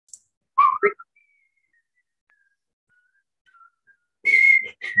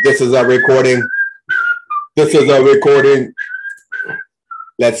This is a recording. This is a recording.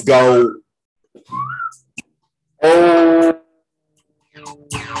 Let's go. Oh,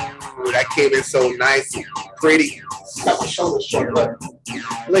 that came in so nice and pretty.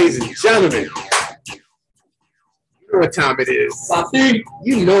 Ladies and gentlemen, you know what time it is.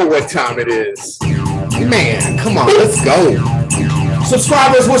 You know what time it is. Man, come on, let's go.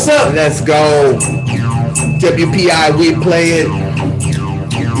 Subscribers, what's up? Let's go. WPI, we play it.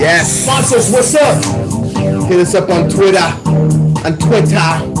 Yes. Sponsors, what's up? Hit us up on Twitter,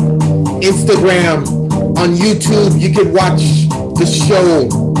 Instagram, on YouTube. You can watch the show,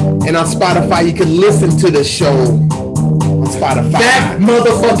 and on Spotify, you can listen to the show on Spotify. That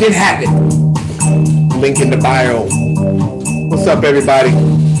motherfucking happened. Link in the bio. What's up, everybody?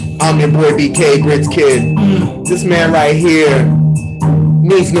 I'm your boy BK Grits Kid. This man right here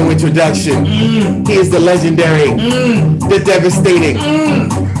needs no introduction. He is the legendary, the devastating.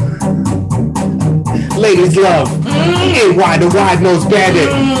 Ladies love. AY, the wide-nosed bandit.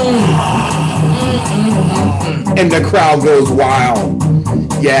 And the crowd goes wild.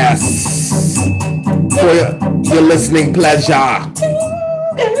 Yes. For your listening pleasure.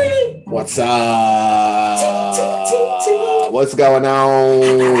 What's up? What's going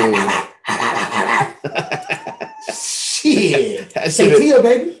on? Shit.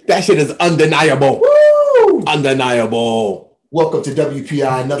 That shit is undeniable. Woo! Undeniable. Welcome to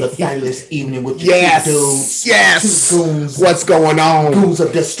WPI, another fabulous evening with you. Yes. Yes. Two goons. What's going on? Goons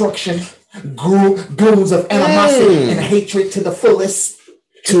of destruction. Goons of animosity and hatred to the fullest.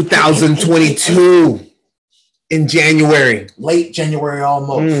 2022 in January. Late January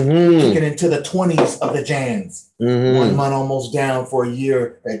almost. Kicking into the 20s of the Jans. 1 month almost down for a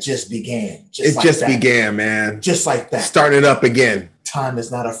year that just began. Just began, man. Just like that. Starting it up again. Time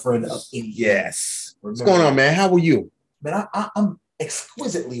is not a friend of anything. Yes. Remember, what's going on, man? How are you? Man, I'm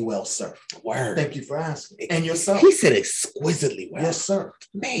exquisitely well, sir. Word. Thank you for asking. And yourself? He said exquisitely well. Yes, sir.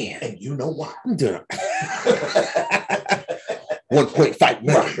 Man. And you know why. I'm doing 1.5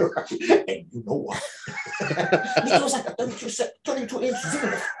 million. Right. And you know why. It was like a 32-inch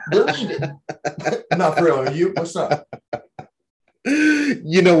zenith. Believe it. Not for real. You? What's up?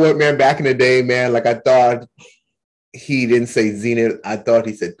 You know what, man? Back in the day, man, like I thought he didn't say zenith. I thought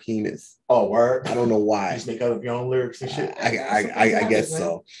he said penis. Oh, word. I don't know why. You just make up your own lyrics and shit. I guess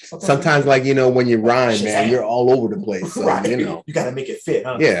so. Sometimes, like, you know, when you rhyme, man, you're all over the place. So, right. you know. You got to make it fit,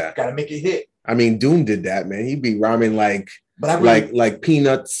 huh? Yeah. You got to make it hit. I mean, Doom did that, man. He'd be rhyming like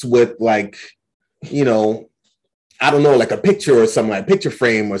peanuts with, like, you know, I don't know, like a picture or something, like picture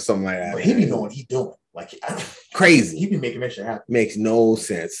frame or something like that. But he be knowing what he doing. Like, crazy. He be making that shit happen. Makes no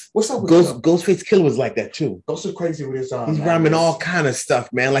sense. What's up with Ghostface Killer was like that too. Ghost is crazy with his He's rhyming all kind of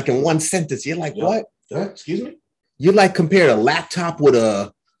stuff, man. Like in one sentence, you're like, what? Excuse me? You like compared a laptop with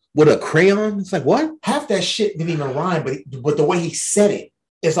a crayon? It's like, what? Half that shit didn't even rhyme, but the way he said it,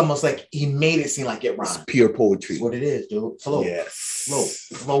 it's almost like he made it seem like it rhymed. It's pure poetry. That's what it is, dude. Flow. Yes.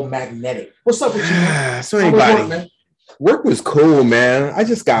 Flow magnetic. What's up with you, man? So anybody, work was cool, man. I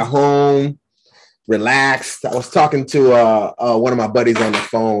just got home, relaxed. I was talking to one of my buddies on the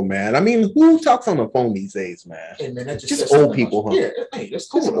phone, man. I mean, who talks on the phone these days, man? Hey, man, that just old people, huh? Yeah, hey, that's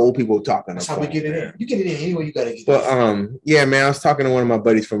cool. Just old people talking. That's how we get it in. You get it in anyway. You gotta get but, it in. Yeah, man. I was talking to one of my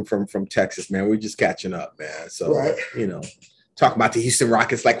buddies from Texas, man. We're just catching up, man. So, you know, talking about the Houston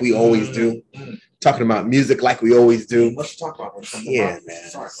Rockets like we always do. Talking about music like we always do. Let's talk about it. Yeah, man.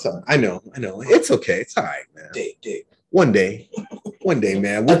 So I know. It's okay. It's all right, man. Dig. One day,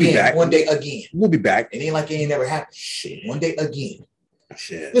 man. We'll be back. One day again. We'll be back. It ain't like it ain't never happened. Shit. One day again.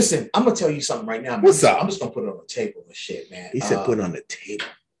 Shit. Listen, I'm gonna tell you something right now, man. What's up? I'm just gonna put it on the table and shit, man. He said put it on the table.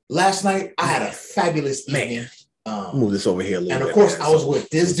 Last night I had a fabulous evening. Move this over here a little bit. And of course, man. I was with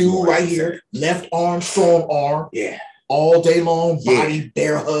this dude right here, left arm, strong arm. Yeah. All day long, body,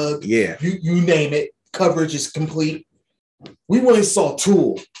 bear hug. Yeah. You name it. Coverage is complete. We went and saw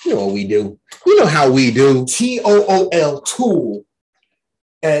Tool. You know what we do. You know how we do. TOOL Tool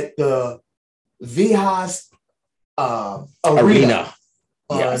at the Vijas Arena.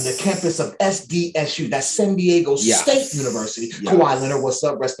 On the campus of SDSU. That's San Diego State University. Yes. Kawhi Leonard, what's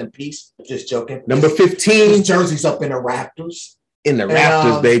up? Rest in peace. Just joking. Number 15. His jersey's up in the Raptors. In the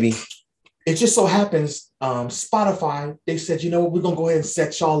Raptors, baby. It just so happens, Spotify, they said, you know what, we're going to go ahead and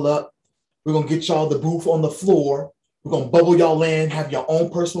set y'all up. We're going to get y'all the booth on the floor. We're going to bubble y'all in, have your own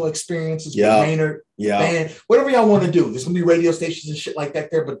personal experiences with Raynard, band, whatever y'all want to do. There's going to be radio stations and shit like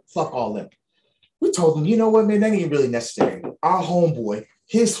that there, but fuck all them. We told them, you know what, man, that ain't really necessary. Our homeboy,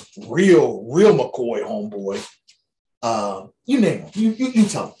 his real McCoy homeboy, You name him. You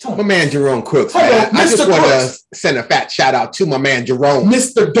tell him. My man Jerome Crooks, man. I just want to send a fat shout out to my man Jerome.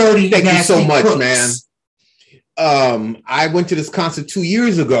 Mr. Dirty. Thank you so much, Crooks. man. I went to this concert 2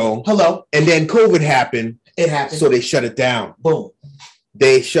 years ago. Hello. And then COVID happened. It happened. So they shut it down. Boom.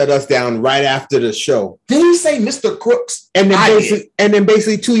 They shut us down right after the show. Did he say Mr. Crooks? And then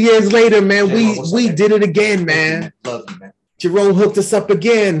basically 2 years later, man, we did it again, man. Love you, man. Jerome hooked us up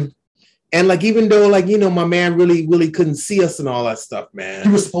again. And like, even though like, you know, my man really couldn't see us and all that stuff, man.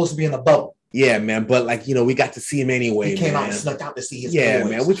 He was supposed to be in the bubble. Yeah, man. But like, you know, we got to see him anyway. He came out and snuck out to see his boys.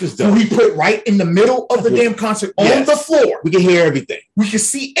 Man, which was dope. So he put right in the middle of the damn concert on the floor. We could hear everything. We could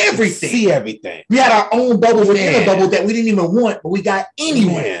see everything. We had our own bubble within a bubble that we didn't even want, but we got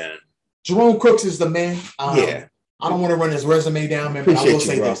anyway. Man. Jerome Crooks is the man. I don't want to run his resume down, man, but I will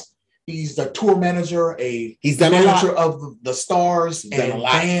say this. He's the tour manager, he's done manager of the stars and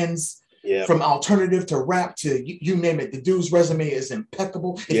bands. Yeah. From alternative to rap to you name it, the dude's resume is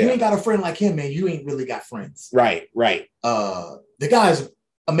impeccable. If you ain't got a friend like him, man, you ain't really got friends. Right. The guy is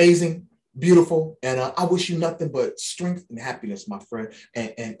amazing, beautiful, and I wish you nothing but strength and happiness, my friend,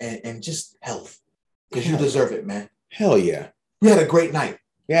 and just health, because you deserve it, man. Hell yeah. We had a great night.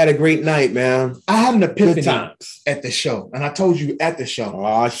 Man. I had an epiphany at the show, and I told you at the show.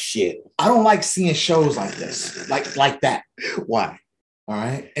 Oh shit! I don't like seeing shows like this, like that. Why? All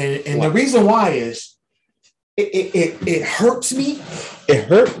right. And the reason why is it hurts me. It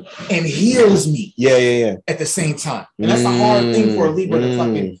hurt and heals me. Yeah. At the same time. And that's a hard thing for a Libra to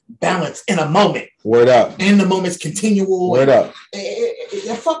fucking balance in a moment. Word up. And the moment's continual. Word up.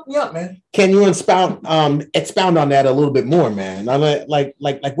 It fucked me up, man. Can you expound on that a little bit more, man? Like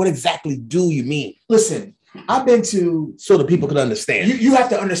what exactly do you mean? Listen, I've been to, so that people can understand. You have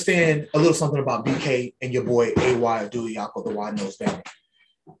to understand a little something about BK and your boy AY Dewey Yako, the Wide Nose Band.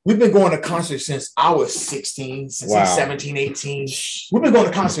 We've been going to concerts since I was 16, since I was 17, 18. We've been going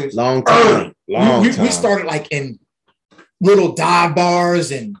to concerts long time. We started like in little dive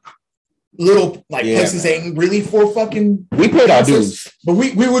bars and little places that ain't really for fucking. We paid our dues, but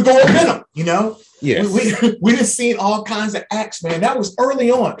we would go up in them, you know. Yes. We just seen all kinds of acts, man. That was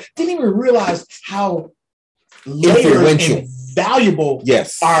early on. Didn't even realize how layered and valuable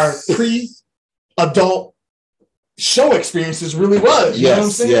our pre-adult show experiences really was. You know what I'm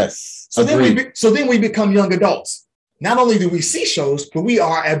saying? Yes. So then we become young adults. Not only do we see shows, but we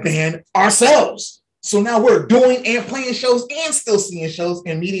are a band ourselves. So now we're doing and playing shows and still seeing shows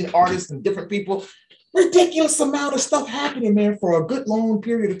and meeting artists and different people. Ridiculous amount of stuff happening, man, for a good long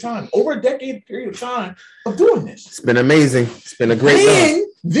period of time. Over a decade period of time of doing this. It's been amazing. It's been a great run.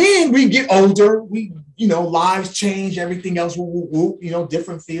 Then we get older. We, lives change, everything else,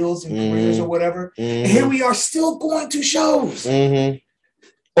 different fields and careers or whatever. And here we are still going to shows.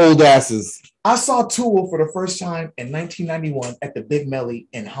 Old asses. I saw Tool for the first time in 1991 at the Big Melly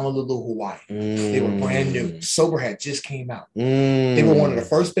in Honolulu, Hawaii. They were brand new. Sober had just came out. They were one of the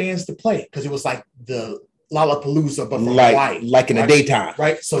first bands to play because it was like the Lollapalooza, but from Hawaii. Like in the daytime.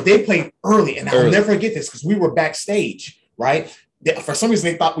 Right? So they played early, and I'll never forget this because we were backstage, right? For some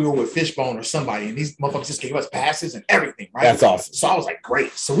reason, they thought we were with Fishbone or somebody, and these motherfuckers just gave us passes and everything, right? That's awesome. So I was like,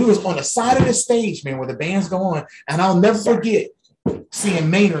 great. So we was on the side of the stage, man, where the band's go on, and I'll never forget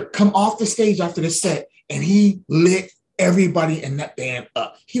seeing Maynard come off the stage after the set, and he lit everybody in that band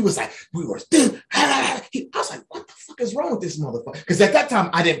up. He was like, I was like, what the fuck is wrong with this motherfucker? Because at that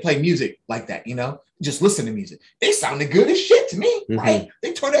time, I didn't play music like that, just listen to music. They sounded good as shit to me, right?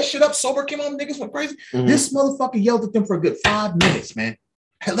 They tore that shit up. Sober came on, niggas went crazy. This motherfucker yelled at them for a good 5 minutes, man.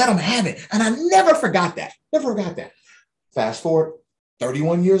 Let them have it. And I never forgot that. Fast forward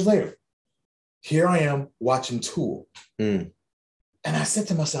 31 years later, here I am watching Tool. And I said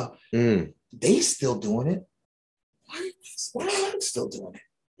to myself, they still doing it. Why am I still doing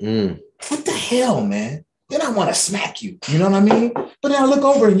it? What the hell, man? Then I want to smack you. You know what I mean? But then I look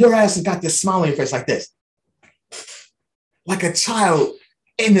over and your ass has got this smile on your face like this. Like a child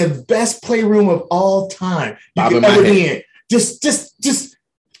in the best playroom of all time you could ever be in. Just,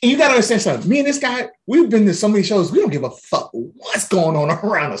 and you got to understand something. Me and this guy, we've been to so many shows. We don't give a fuck what's going on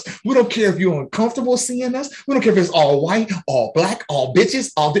around us. We don't care if you're uncomfortable seeing us. We don't care if it's all white, all black, all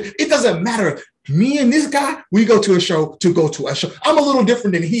bitches, it doesn't matter. Me and this guy, we go to a show to go to a show. I'm a little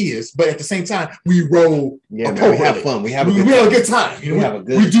different than he is, but at the same time, we roll. Yeah, man, we have fun. We have a good time.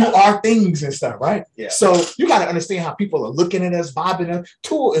 We do our things and stuff, right? Yeah. So you got to understand how people are looking at us, vibing us.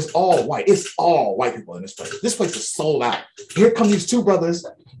 Tool is all white. It's all white people in this place. This place is sold out. Here come these two brothers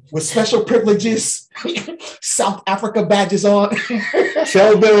with special privileges, South Africa badges on.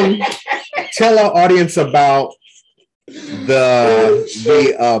 Tell our audience about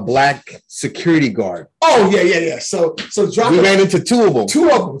the black security guard. Oh yeah. So we ran into two of them.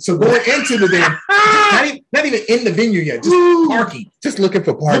 So going into the damn, not even in the venue yet, just parking, just looking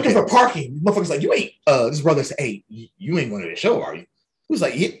for parking. Motherfuckers like, you ain't. This brother said, "Hey, you ain't going to the show, are you?" He was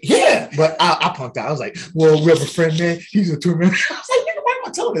like, "Yeah," but I punked out. I was like, "Well, we have a friend, man. He's a tour man." I was like, "Nigga, why am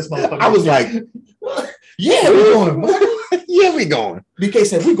I telling this motherfucker?" I was like, "Yeah, we're going." Yeah, we going. BK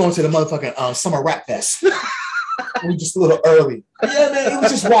said we're going to the motherfucking summer rap fest. We just a little early. Yeah, man, it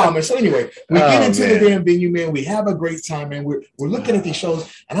was just wild, man. So anyway, we get into the damn venue, man. We have a great time, man. We're looking at these shows,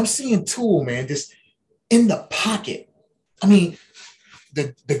 and I'm seeing Tool, man, just in the pocket. I mean,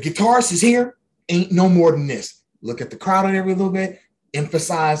 the guitarist is here. Ain't no more than this. Look at the crowd on every little bit.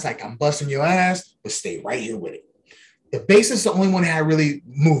 Emphasize like I'm busting your ass, but stay right here with it. The bassist is the only one that had really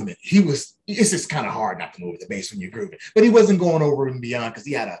movement. It's just kind of hard not to move with the bass when you're grooving. But he wasn't going over and beyond because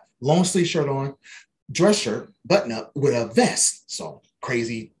he had a long sleeve shirt on, dress shirt, button up with a vest. So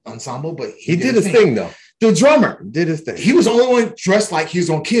crazy ensemble, but he did his thing though. The drummer did his thing. He was the only one dressed like he was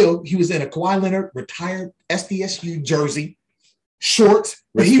gonna kill. He was in a Kawhi Leonard retired SDSU jersey, shorts,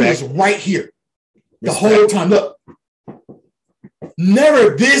 but he was right here the whole time. Look.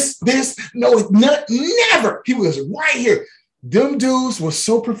 Never never. He was right here. Them dudes were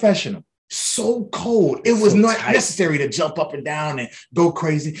so professional, so cold. It was not necessary to jump up and down and go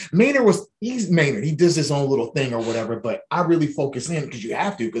crazy. He's Maynard. He does his own little thing or whatever, but I really focus in because you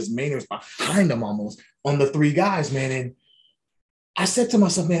have to, because Maynard's behind them almost on the three guys, man. And I said to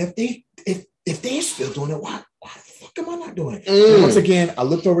myself, man, if they're still doing it, why the fuck am I not doing it? Once again, I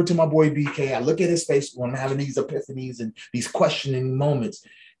looked over to my boy BK. I look at his face when I'm having these epiphanies and these questioning moments.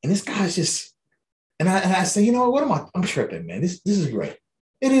 And this guy's just, and I say, you know what, I'm tripping, man. This is great.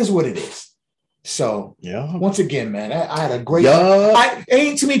 It is what it is. So once again, man, I had a great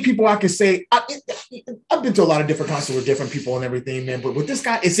ain't too many people I can say. I've been to a lot of different concerts with different people and everything, man. But with this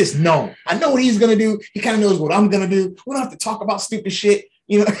guy, it's just known. I know what he's gonna do. He kind of knows what I'm gonna do. We don't have to talk about stupid shit.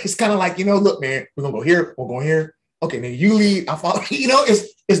 You know, it's kind of like, look, man, we're gonna go here, we're going here. Okay, man, you lead, I follow.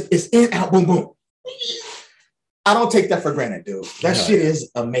 It's in, out, boom, boom. I don't take that for granted, dude. That shit is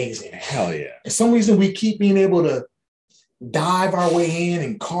amazing. Hell yeah. For some reason, we keep being able to dive our way in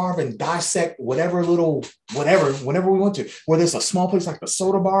and carve and dissect whatever whenever we want to. Whether it's a small place like the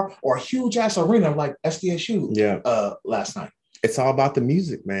Soda Bar or a huge ass arena like SDSU last night. It's all about the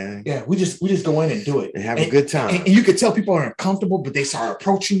music, man. Yeah, we just go in and do it and have a good time. And you could tell people are uncomfortable, but they start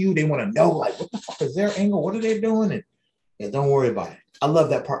approaching you. They want to know, like, what the fuck is their angle? What are they doing? And don't worry about it. I love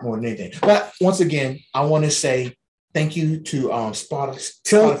that part more than anything. But once again, I want to say thank you to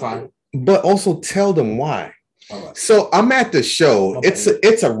Spotify. But also tell them why. Right. So I'm at the show. Okay.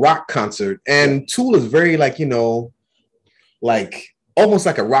 It's a rock concert, and Tool is very like almost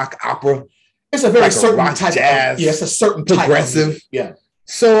like a rock opera. It's a very certain rock type jazz. It's a certain progressive. Type of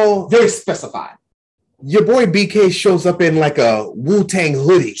So very specified. Your boy BK shows up in like a Wu-Tang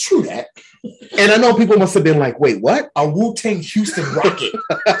hoodie. True that. And I know people must have been like, "Wait, what? A Wu-Tang Houston Rocket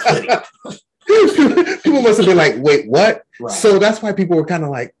hoodie." People must have been like, "Wait, what?" Right. So that's why people were kind of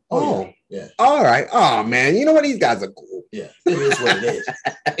like, "Oh, yeah, all right, oh man, you know what? These guys are cool." Yeah, it is what it is.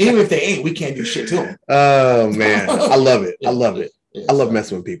 Even if they ain't, we can't do shit to them. Oh man, I love it. I love it. Yeah, I love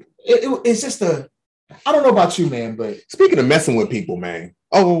messing with people. It's just I don't know about you, man, but speaking of messing with people, man.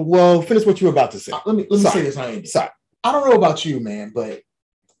 Oh well, finish what you were about to say. Let me say this. Sorry, I don't know about you, man, but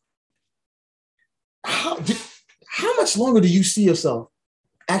how much longer do you see yourself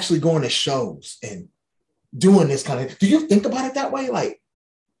actually going to shows and doing this kind of? Do you think about it that way? Like,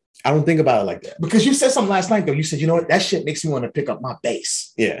 I don't think about it like that. Because you said something last night, though. You said, you know what? That shit makes me want to pick up my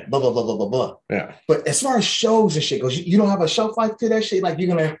bass. Yeah. Blah, blah, blah, blah, blah, blah. Yeah. But as far as shows and shit goes, you don't have a shelf life to that shit? Like,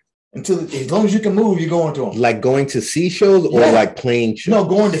 you're going to, as long as you can move, you're going to them. Like going to see shows or like playing shows? No,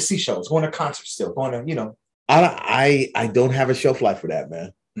 going to see shows, going to concerts still, going to, I don't have a shelf life for that,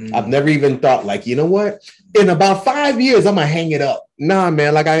 man. Mm-hmm. I've never even thought like, you know what? In about 5 years, I'm going to hang it up. Nah,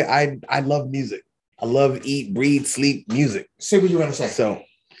 man. Like I love music. I love eat, breathe, sleep music. Say what you want to say. So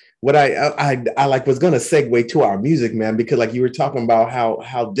what I like was going to segue to our music, man, because like you were talking about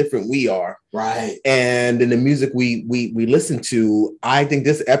how different we are. Right. And in the music we listen to, I think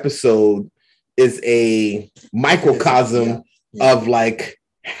this episode is a microcosm of like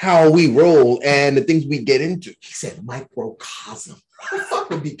how we roll and the things we get into. He said microcosm. Fuck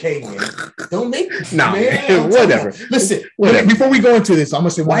with BK, man. Don't make me. No, man, whatever. Listen, before we go into this, I'm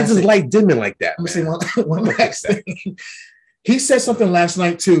gonna say why is this light dimming like that? I'm gonna say one last thing. He said something last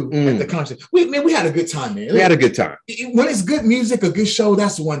night too at the concert. We had a good time, man. We had a good time. When it's good music, a good show,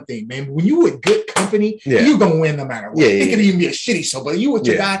 that's one thing, man. When you with good company, you're gonna win no matter what. It could even be a shitty show, but you with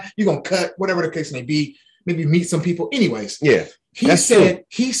your guy, you're gonna cut, whatever the case may be. maybe meet some people. Anyways, yeah. He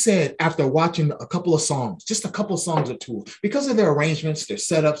said after watching a couple of songs, just a couple of songs or two, because of their arrangements, their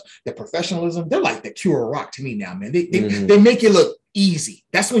setups, their professionalism, they're like the Cure Rock to me now, man. They make it look easy.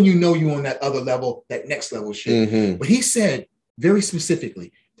 That's when you know you're on that other level, that next level shit. But he said very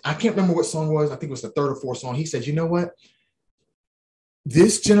specifically, I can't remember what song it was. I think it was the third or fourth song. He said, you know what?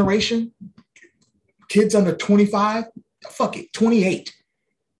 This generation, kids under 25, fuck it, 28.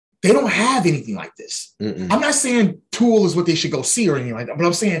 They don't have anything like this. I'm not saying Tool is what they should go see or anything like that, but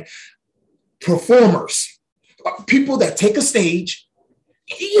I'm saying performers, people that take a stage.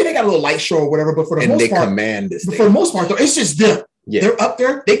 Yeah, they got a little light show or whatever, but for the most part, command this. For the most part, though, it's just them. Yeah. They're up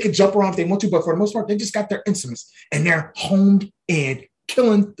there. They can jump around if they want to, but for the most part, they just got their instruments and they're honed and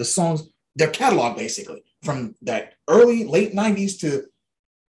killing the songs, their catalog basically, from that late 90s to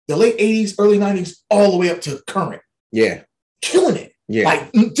the late 80s, early 90s, all the way up to current. Yeah. Killing it. Yeah.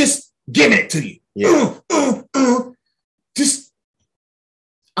 Like just giving it to you. Yeah. Just,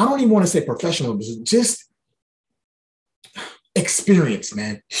 I don't even want to say professional, just experience,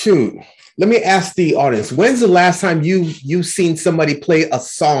 man. Shoot. Let me ask the audience, when's the last time you seen somebody play a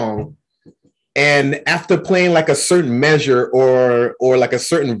song and after playing like a certain measure or like a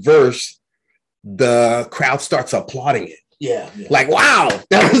certain verse, the crowd starts applauding it? Yeah. Like, wow,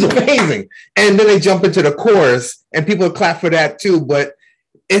 that was amazing. And then they jump into the chorus and people clap for that too. But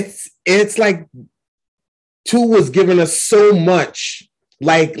it's like Tool was giving us so much,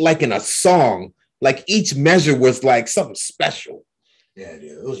 like in a song, like each measure was like something special. Yeah,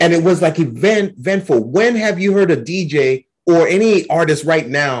 dude. And it was like eventful. When have you heard a DJ or any artist right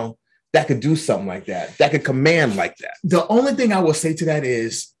now that could do something like that could command like that? The only thing I will say to that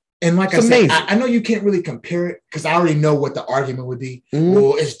is, and like I said, I know you can't really compare it because I already know what the argument would be.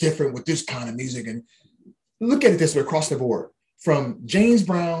 Well, it's different with this kind of music. And look at it this way across the board, from James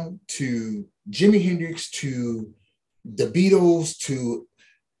Brown to Jimi Hendrix to the Beatles to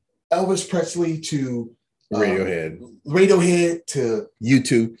Elvis Presley to Radiohead to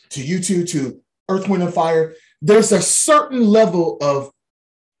U2 to Earth, Wind and Fire. There's a certain level of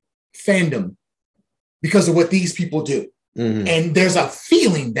fandom because of what these people do. And there's a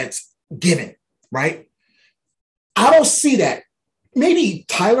feeling that's given, right? I don't see that. Maybe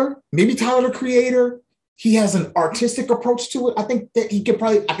Tyler, the creator, he has an artistic approach to it. I think that he could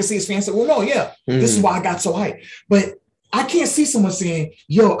I can see his fans say, well, no, yeah, this is why I got so hyped. But I can't see someone saying,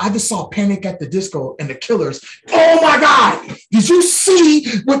 yo, I just saw Panic at the Disco and the Killers. Oh my God, did you see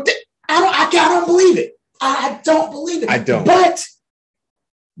what I don't believe it. I don't believe it. I don't. But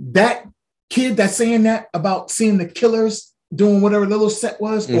that kid that's saying that about seeing the Killers doing whatever the little set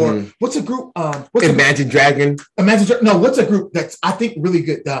was, or what's a group? Imagine Dragon. No, what's a group that's I think really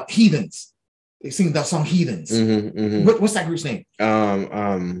good? Heathens. They sing that song Heathens. What's that group's name?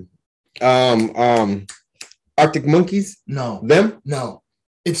 Arctic Monkeys. No, them. No,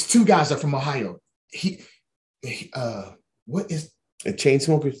 it's two guys that are from Ohio. What is the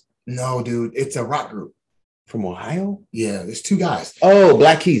Chainsmokers? No, dude, it's a rock group from Ohio. Yeah, there's two guys. Oh,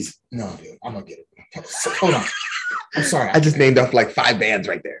 Black Keys. No, dude, I'm gonna get it. Hold on. I'm sorry. I just named off like 5 bands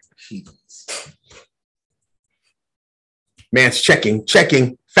right there. Man's checking.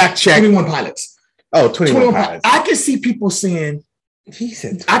 Fact check. 21 Pilots. Oh, 21 Pilots. I can see people saying,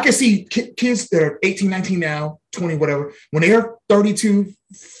 Jesus. I can see kids that are 18, 19 now, 20, whatever, when they are 32,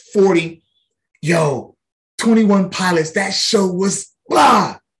 40, yo, 21 Pilots, that show was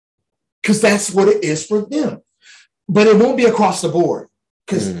blah. Because that's what it is for them. But it won't be across the board.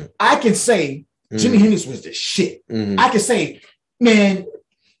 Because I can say Jimi Hendrix was the shit. I can say, man,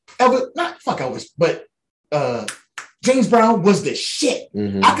 Elvis, but James Brown was the shit.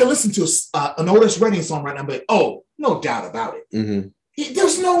 I can listen to an Otis Redding song right now, but oh, no doubt about it.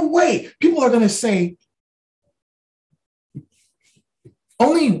 There's no way. People are going to say,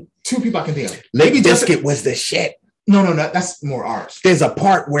 only two people I can think of. Maybe Biscuit was the shit. No, that's more ours. There's a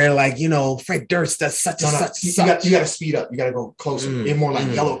part where, like, Fred Durst does such and such. You got to speed up. You got to go closer. They're more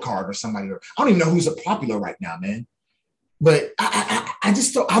like Yellow Card or somebody. I don't even know who's popular right now, man. But I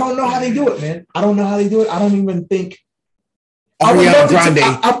just don't. I don't know how they do it, man. I don't know how they do it. I don't even think. Ariana Grande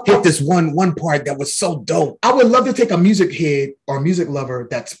hit this one part that was so dope. I would love to take a music head or music lover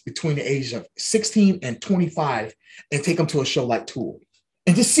that's between the age of 16 and 25 and take them to a show like Tool.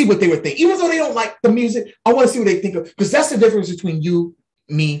 And just see what they would think. Even though they don't like the music, I want to see what they think of. Because that's the difference between you,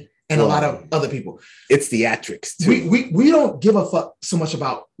 me, and a lot of other people. It's theatrics, too. We don't give a fuck so much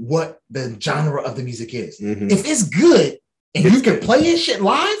about what the genre of the music is. If it's good and you can play it shit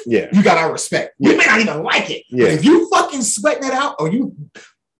live, you got our respect. We may not even like it. But if you fucking sweating it out or you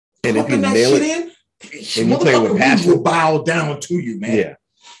pumping that shit in, and you play with passion, will bow down to you, man. Yeah.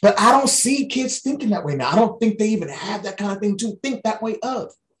 But I don't see kids thinking that way now. I don't think they even have that kind of thing to think that way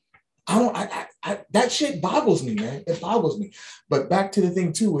of. That shit boggles me, man. It boggles me. But back to the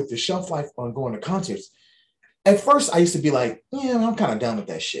thing too, with the shelf life on going to concerts. At first, I used to be like, yeah, I'm kind of done with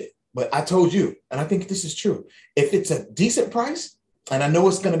that shit. But I told you, and I think this is true. If it's a decent price, and I know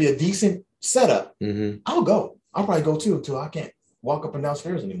it's going to be a decent setup, I'll go. I'll probably go too until I can't walk up and down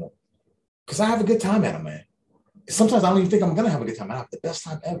stairs anymore. Because I have a good time at them, man. Sometimes I don't even think I'm going to have a good time. I have the best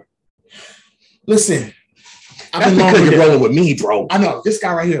time ever. Listen. That's because you're rolling with me, bro. I know. This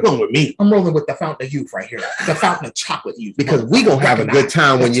guy right here. Rolling with me. I'm rolling with the fountain of youth right here. The fountain of chocolate youth. Because we going to have a good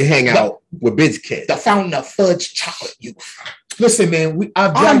time when you hang out with Biz Kid. The fountain of fudge chocolate youth. Listen, man.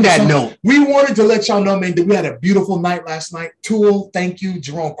 On that note, we wanted to let y'all know, man, that we had a beautiful night last night. Tool, thank you.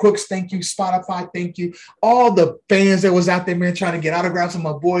 Jerome Crooks, thank you. Spotify, thank you. All the fans that was out there, man, trying to get autographs on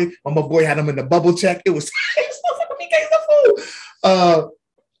my boy. When my boy had him in the bubble check. It was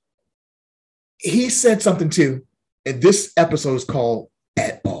he said something too. And this episode is called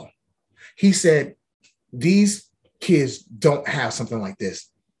At All. He said, these kids don't have something like this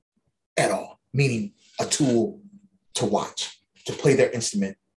at all, meaning a tool to watch, to play their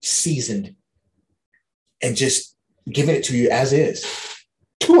instrument, seasoned, and just giving it to you as is.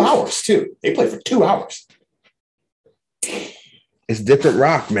 2 hours, too. They play for 2 hours. It's different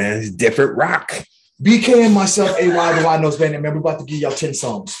rock, man. It's different rock. BK and myself, AY, the Wide Nose Band, man, we're about to give y'all 10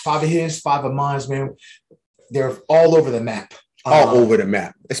 songs. 5 of his, 5 of mine, man. They're all over the map. All over the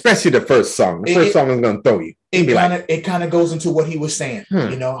map, especially the first song. The first song is going to throw you. It kind of goes into what he was saying.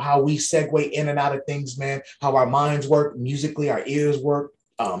 You know, how we segue in and out of things, man. How our minds work musically, our ears work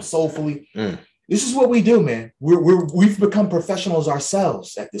soulfully. This is what we do, man. We've become professionals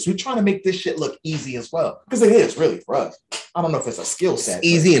ourselves at this. We're trying to make this shit look easy as well. Because it is really for us. I don't know if it's a skill set. It's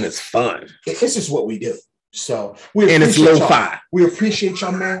easy and it's fun. It's just what we do. So it's lo-fi. We appreciate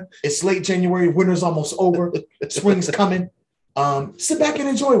y'all, man. It's late January. Winter's almost over. Spring's coming. Sit back and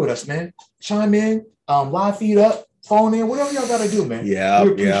enjoy with us, man. Chime in, live feed up, phone in, whatever y'all gotta do, man. Yeah.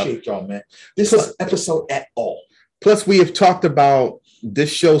 We appreciate y'all, man. This is episode At All. Plus, we have talked about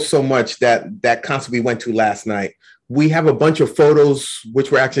this show so much that concert we went to last night. We have a bunch of photos,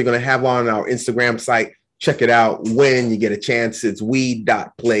 which we're actually going to have on our Instagram site. Check it out when you get a chance. It's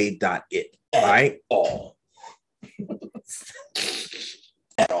we.play.it. Right? All.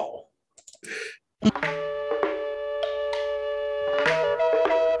 At all.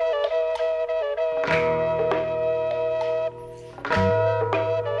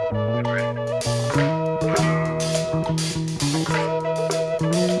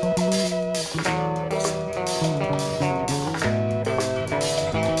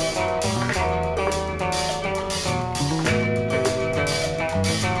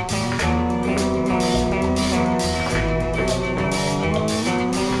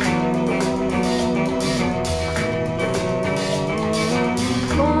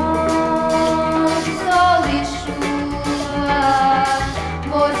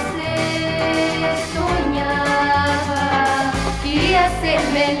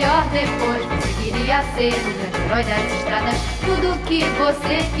 Depois você queria ser o grande herói das estradas, tudo que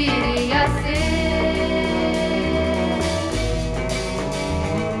você queria ser.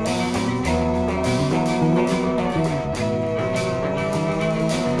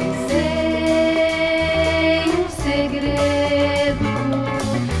 Sei um segredo,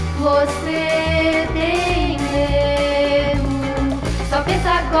 você tem medo. Só pensa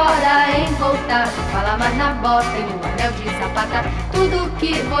agora em voltar, fala mais na bota e no anel de sapata. Tudo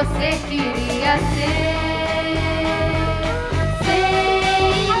que você queria ser,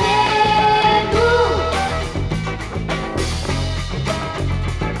 sem medo.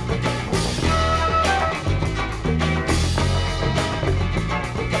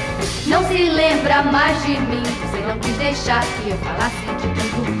 Não se lembra mais de mim, você não quis deixar que eu falasse de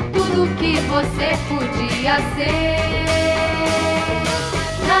tudo que você podia ser.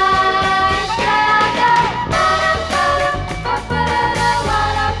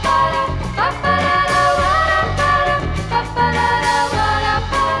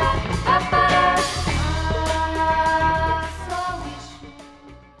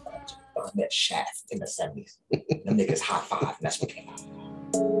 That Shaft in the 70s. Them niggas high five, and that's what came out.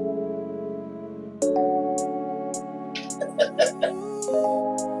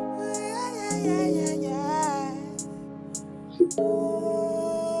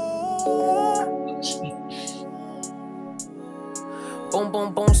 Boom,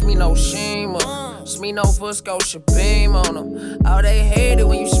 boom, boom, boom, Smino Shima. Smino for Scotia beam on them. Oh, they hate it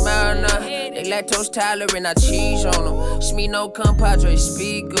when you smile now. They lactose tolerant, I cheese on them. Smino compadre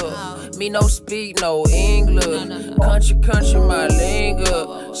speaker. Me no speak no English. Country, my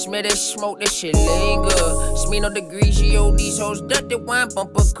lingo. Smell that smoke, that shit linger. Smino degrees, yo, these hoes dirty wine,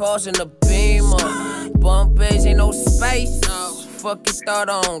 bumper cars in the beamer. Bumpers ain't no space. Fuck you, thought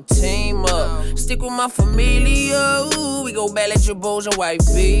on team up. Stick with my familia. We go back like Jabos and white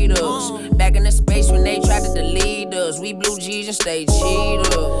beaters. Back in the space when they tried to delete us. We blue G's and stay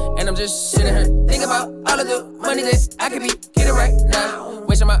cheater. And I'm just sitting here thinking about all of the money that I could be getting right now.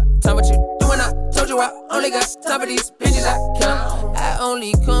 Wasting my time with you doing. I told you I only got time for these bitches I count. I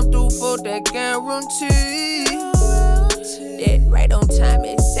only come through for that guarantee. That right on time,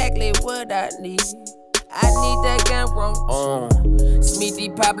 exactly what I need. I need that guarantee. Smithy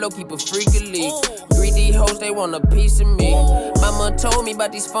Pablo keep a freakily. Greedy hoes, they want a piece of me. Mama told me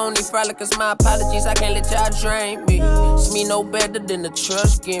about these phony frolickers. My apologies, I can't let y'all drain me. Smee no better than the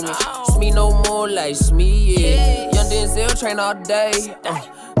trust give me. Smee no more like Smee, yeah. Young Denzel train all day.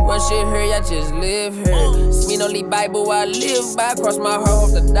 Run shit here, I just live here. Smee no lead Bible, I live by. Cross my heart,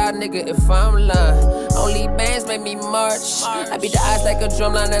 hope to die, nigga, if I'm lying. Only bands make me march. I beat the odds like a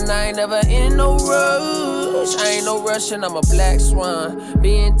drumline and I ain't never in no rush. I ain't no Russian, I'm a black swan.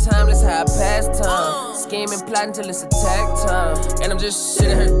 Being timeless, how I pass time. Scheming, plotting till it's attack time. And I'm just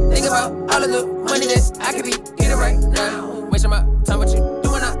sitting here thinking about all of the money that I could be getting right now. Wasting my time with you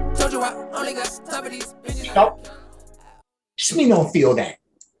doing. I told you I only got time for these bitches. Nope. Just me don't feel that.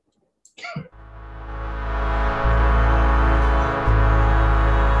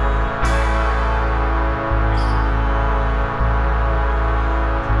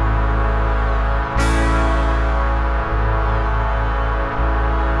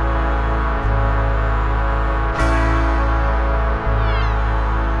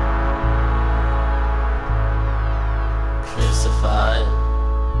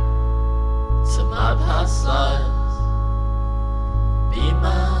 To my past lives, be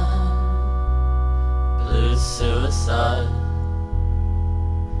mine, blue suicide,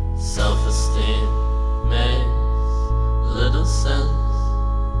 self-esteem makes little sense,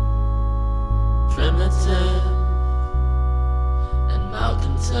 primitive and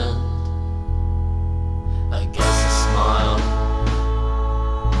malcontent. I guess a smile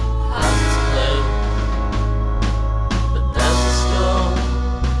has its place, but there's a scar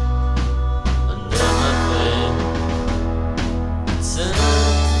under my face. It's in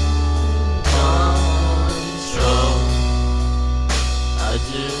control. I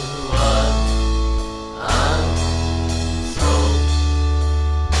do what I'm told.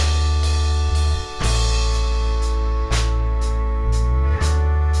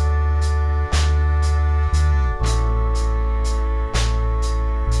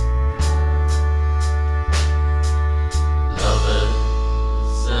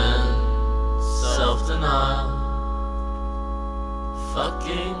 Lovers in self-denial,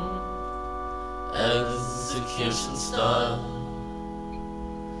 fucking execution style.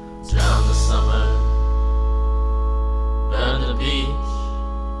 Drown the summer, burn the beach,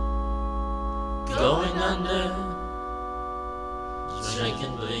 going under,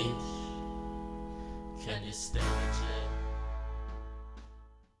 drinking bleach. Can you stay legit?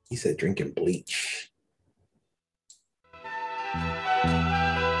 He said drinking bleach.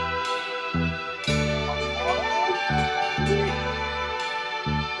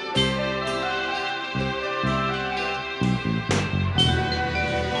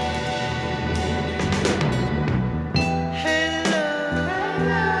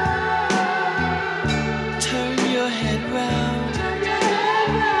 Turn your head round.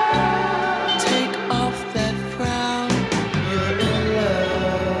 Take off that frown. You're in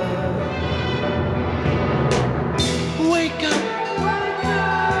love. Wake up.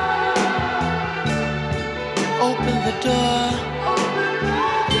 Open the door.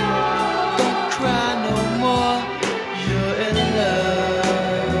 Don't cry no more. You're in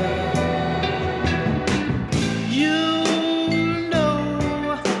love. You know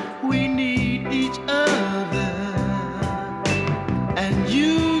we need each other. And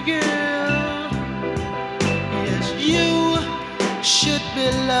you, girl, yes, you should be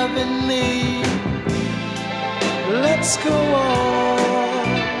loving me. Let's go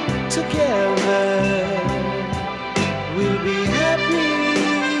on together. We'll be happy,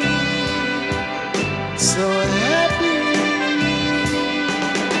 so happy.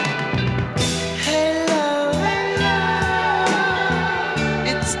 Hey love,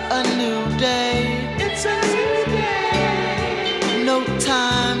 it's a new day. It's a new day. No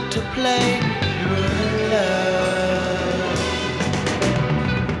time to play. You're in love.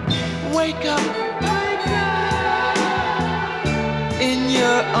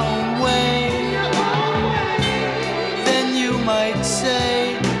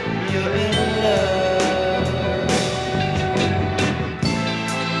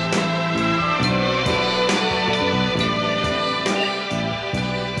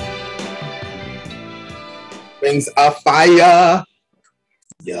 Rings of Fire.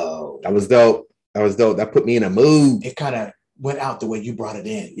 Yo, that was dope. That put me in a mood. It kind of went out the way you brought it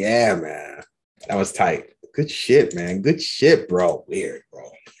in. Yeah, man. That was tight. Good shit, man. Good shit, bro. Weird, bro.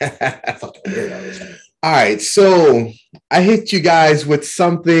 Fucking weird. All right, so I hit you guys with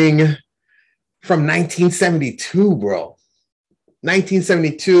something from 1972, bro.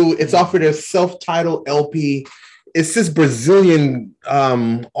 1972. It's off of their self-titled LP. It's this Brazilian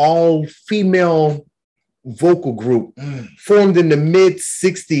all-female vocal group formed in the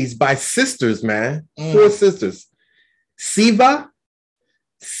mid-60s by sisters, man. 4 sisters. Siva,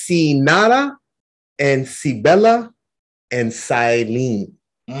 Sinara, and Sibela, and Silene.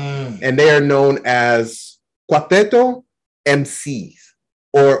 And they are known as Quarteto MCs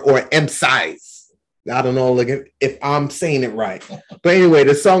or MCs. I don't know if I'm saying it right. But anyway,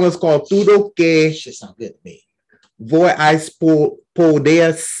 the song is called Tudo Que Shit sound good to me. Voz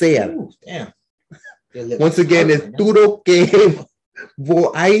Poder Ser. Ooh, damn. Once again, it's Tudo Que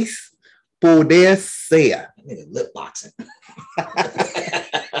Voz Poder Ser. I need a lip boxing.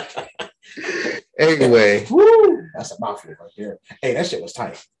 Anyway. Woo, that's a mouthful right there. Hey, that shit was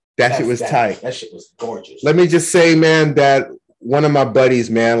tight. That shit was tight. That shit was gorgeous. Let me just say, man, that one of my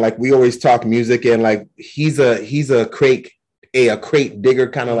buddies, man, like we always talk music, and like he's a crate digger,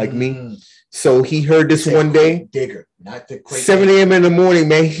 kind of like me. So he heard this one day. Digger, not the crate. 7 a.m. in the morning,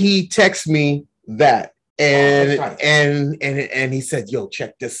 man. He texts me that, and he said, "Yo,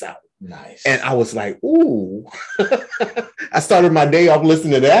 check this out." Nice. And I was like, ooh. I started my day off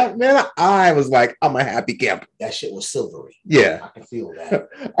listening to that, man. I was like, I'm a happy camper. That shit was silvery. Yeah. I can feel that.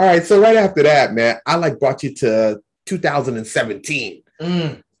 All right. So right after that, man, I brought you to 2017.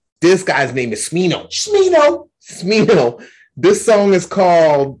 This guy's name is Smino. This song is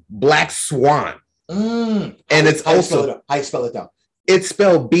called Black Swan. And it's also, how you spell it though? It's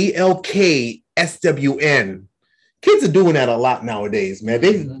spelled BLKSWN. Kids are doing that a lot nowadays, man.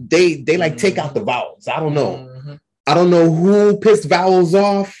 They like take out the vowels. I don't know. I don't know who pissed vowels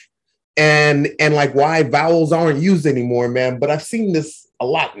off and like why vowels aren't used anymore, man. But I've seen this a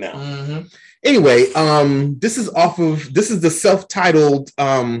lot now. Anyway, this is the self-titled.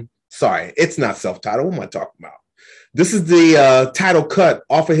 Sorry, it's not self-titled. What am I talking about? This is the title cut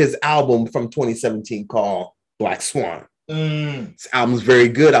off of his album from 2017 called Black Swan. This album's very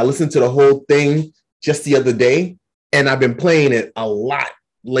good. I listened to the whole thing just the other day. And I've been playing it a lot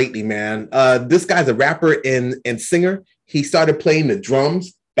lately, man. This guy's a rapper and singer. He started playing the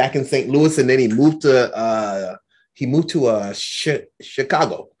drums back in St. Louis, and then he moved to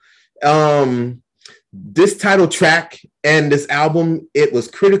Chicago. This title track and this album, it was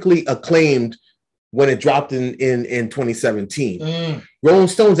critically acclaimed when it dropped in 2017. Rolling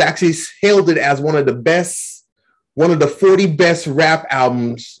Stones actually hailed it as one of the 40 best rap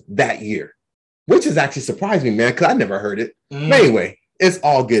albums that year. Which has actually surprised me, man, because I never heard it. But anyway, it's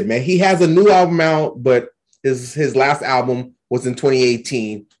all good, man. He has a new album out, but his last album was in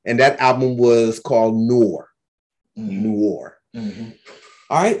 2018, and that album was called Noir. Noir.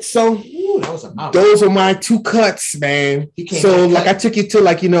 All right, so those are my 2 cuts, man. So like I took you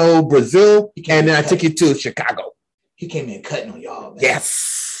to Brazil, and then I took you to Chicago. He came in cutting on y'all, man.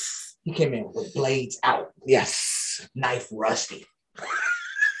 Yes. He came in with blades out. Yes. Knife rusty.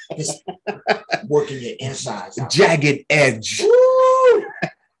 Just working your insides out. Jagged edge. Woo!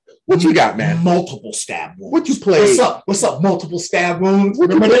 What you got, man? Multiple stab wounds. What you played? What's up? Multiple stab wounds.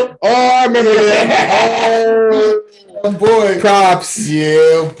 Remember them? Oh, I remember that. Oh, boy. Props.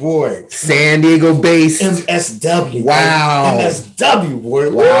 Yeah, boy. San Diego based. MSW. Wow. MSW,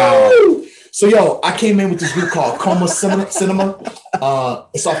 boy. Wow. Woo! So, yo, I came in with this group called Coma Cinema.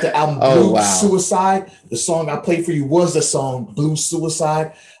 It's off the album Blue Suicide. The song I played for you was the song Blue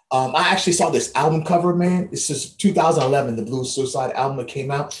Suicide. I actually saw this album cover, man. It's just 2011, the Blue Suicide album that came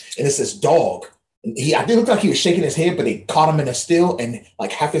out, and it's this dog. I did look like he was shaking his head, but they caught him in a still, and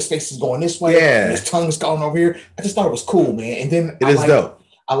like half his face is going this way, and his tongue is going over here. I just thought it was cool, man. And then dope.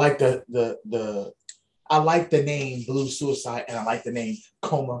 I like I like the name Blue Suicide, and I like the name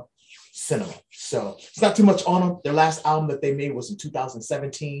Coma Cinema. So it's not too much on them. Their last album that they made was in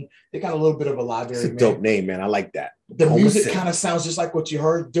 2017. They got a little bit of a library. It's a dope name, man. I like that. The music kind of sounds just like what you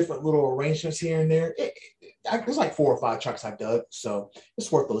heard, different little arrangements here and there. There's like 4 or 5 tracks I dug, so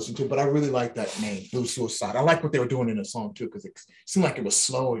it's worth to listen to. But I really like that name, Blue Suicide. I like what they were doing in the song too, because it seemed like it was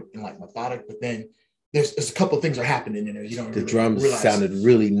slow and like methodic, but then there's a couple of things are happening in there. You don't. The drums sounded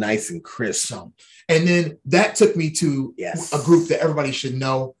really nice and crisp. And then that took me to a group that everybody should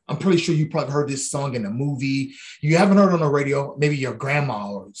know. I'm pretty sure you probably heard this song in a movie. You haven't heard it on the radio. Maybe your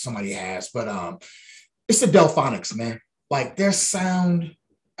grandma or somebody has, but it's the Delphonics, man. Like their sound,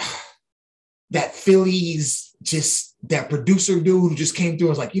 that Phillies, just that producer dude who just came through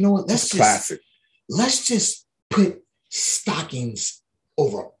and was like, you know what? Let's just put stockings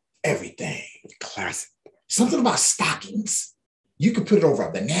over everything. Classic. Something about stockings. You could put it over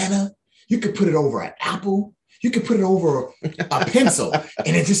a banana. You could put it over an apple. You could put it over a pencil.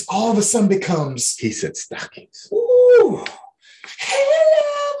 And it just all of a sudden becomes. He said stockings. Ooh. Hey,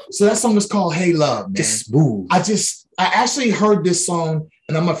 love. So that song is called Hey Love, man. Just smooth. I actually heard this song,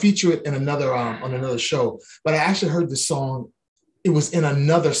 and I'm gonna feature it in another on another show. But I actually heard this song. It was in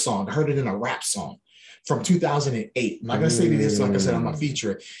another song. I heard it in a rap song from 2008. I'm not gonna say this. Like I said, I'm gonna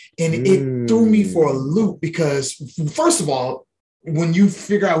feature it, and it threw me for a loop because, first of all, when you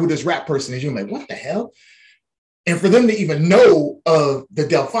figure out who this rap person is, you're like, what the hell? And for them to even know of the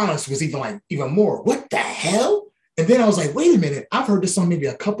Delphonics was even more. What the hell? And then I was like, wait a minute. I've heard this song maybe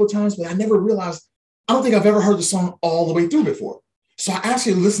a couple of times, but I never realized. I don't think I've ever heard the song all the way through before. So I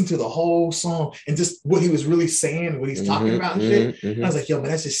actually listened to the whole song and just what he was really saying, what he's talking about and shit. And I was like, yo,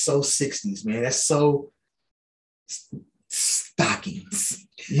 man, that's just so 60s, man. That's so stockings.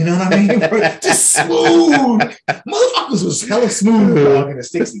 You know what I mean? Just smooth. Motherfuckers was hella smooth, dog, in the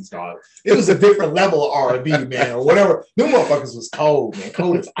 60s, dog. It was a different level of R&B, man, or whatever. Them motherfuckers was cold, man.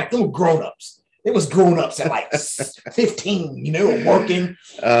 Cold as them were grown-ups. It was grown-ups at like 15, you know, working,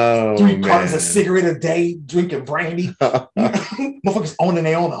 3 cartons of cigarette a day, drinking brandy. Motherfuckers owning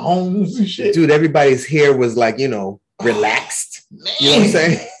their own homes and shit. Dude, everybody's hair was like, you know, relaxed. Man. You know what I'm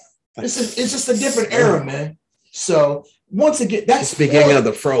saying? It's just a different era, man. So once again, that's the beginning of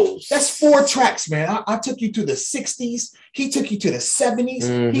the froze. That's 4 tracks, man. I took you to the 60s. He took you to the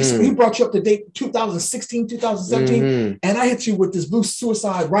 70s. He brought you up to date 2016, 2017. And I hit you with this Blue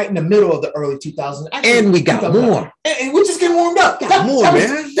Suicide right in the middle of the early 2000s. Actually, and we got more. And we just getting warmed up.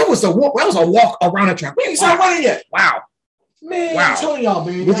 That was a walk around the track. We ain't started running yet. Wow. Man, I'm telling y'all,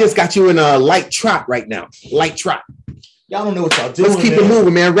 man. We just got you in a light trot right now. Light trot. Y'all don't know what y'all doing. Let's keep it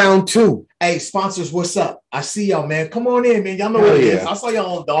moving, man. Round 2. Hey, sponsors, what's up? I see y'all, man. Come on in, man. Y'all know what it is. I saw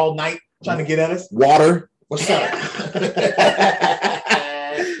y'all all night trying to get at us. Water. What's up?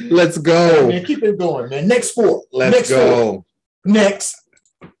 Let's go. Man, keep it going, man. Next 4. Let's go. Next.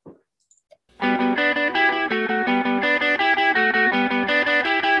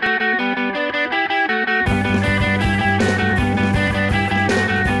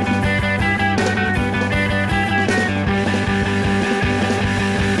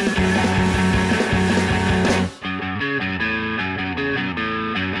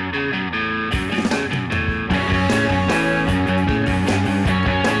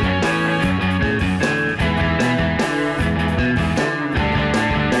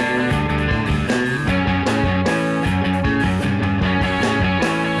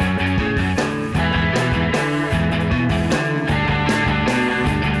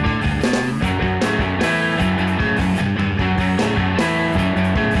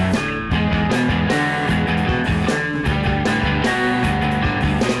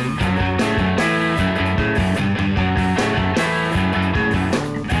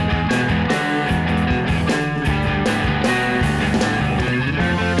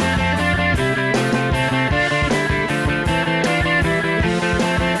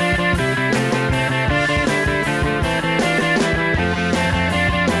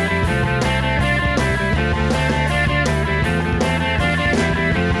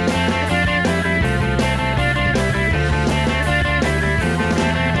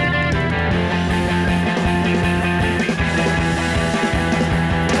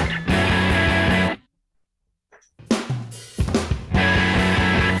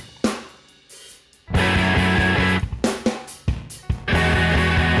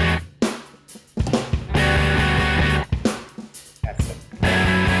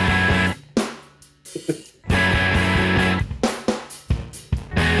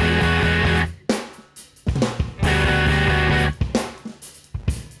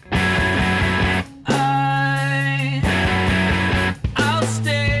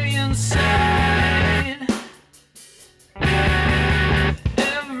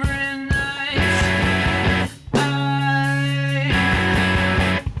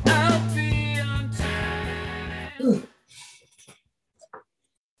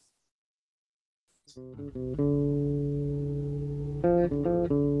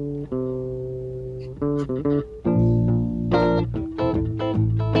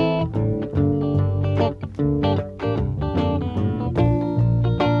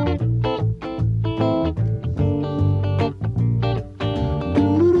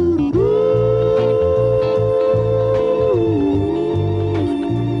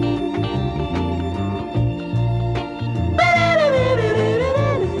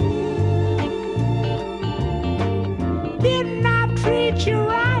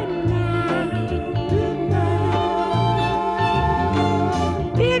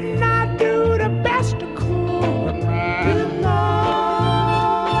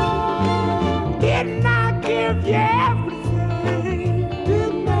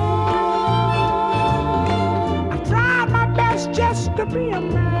 be a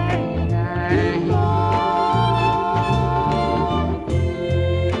man.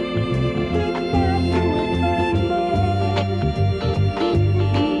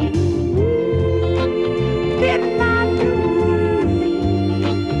 Didn't I do right?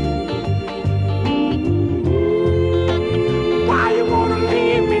 Why you wanna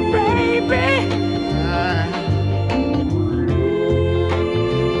leave me, baby?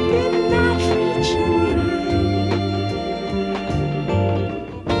 Didn't I treat you right?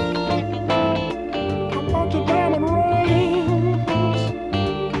 I bought you diamond rings,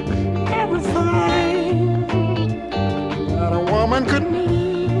 everything that a woman could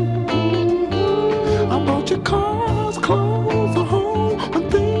need. I bought you cars, clothes, a home. When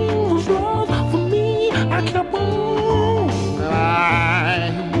things was rough for me, I kept on.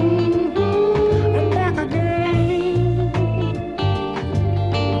 I'm back again.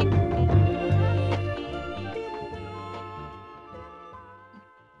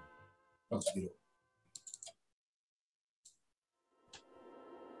 That was beautiful.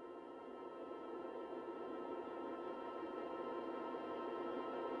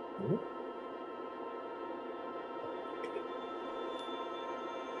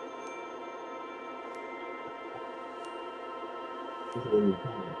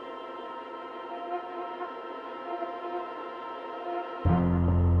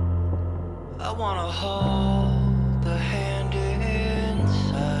 I wanna hold the hand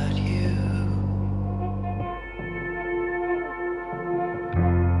inside you.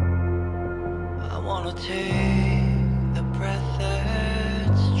 I wanna take the breath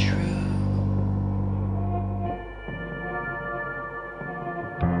that's true.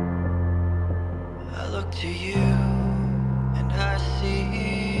 I look to you and I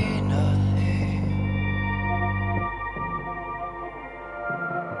see nothing.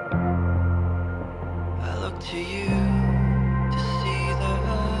 I look to you to see the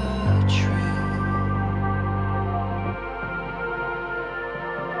truth.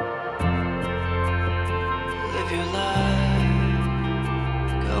 Live your life,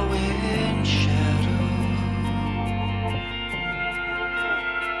 go in shadow.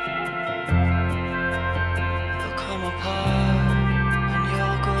 You'll come apart and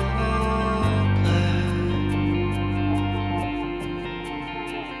you'll go black.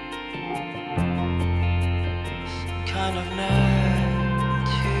 Some kind of night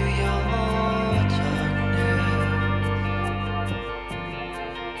to your darkness.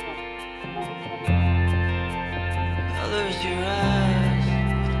 Colors your eyes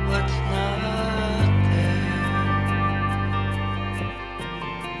with what's not there.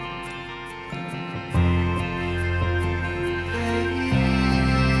 Fade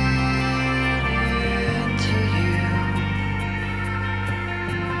into you.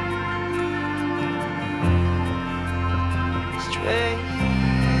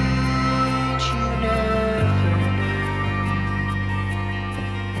 Strange, you never knew.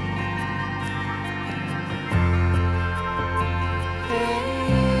 Fade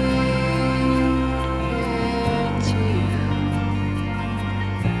into you.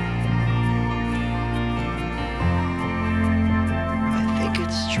 I think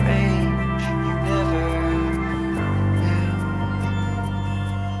it's strange, you never knew.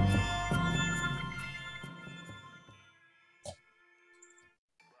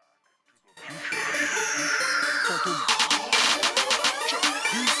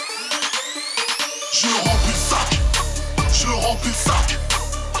 Je remplis le sac, je remplis le sac.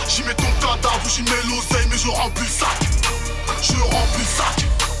 J'y mets ton cadavre, j'y mets l'oseille, mais je remplis le sac. Je remplis le sac,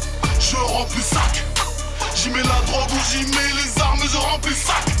 je remplis le sac. J'y mets la drogue ou j'y mets les armes, je remplis le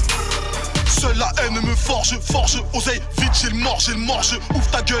sac. Seule la haine me forge, forge, oseille, vite j'ai le morge, ouvre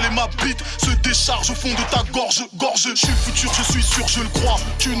ta gueule et ma bite se décharge au fond de ta gorge, gorge. Je suis le futur, je suis sûr, je le crois.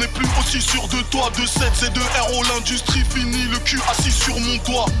 Tu n'es plus aussi sûr de toi, de 7 c'est de RO, l'industrie fini, le cul assis sur mon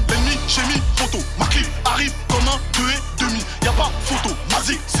toit. L'ennemi, j'ai mis photo, ma clip arrive comme un 2,5. Y'a pas photo,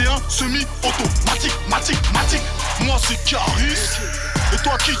 magique, c'est un semi-automatique, matique. Moi c'est Caris, et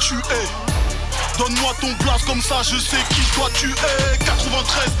toi qui tu es? Donne-moi ton blast comme ça je sais qui toi tu es.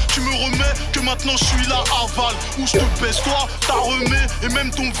 93 tu me remets que maintenant je suis là à Val où je te baisse toi, t'as remets et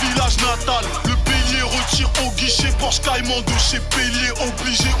même ton village natal. Le bélier retire au guichet Porsche Cayman de chez Bélier.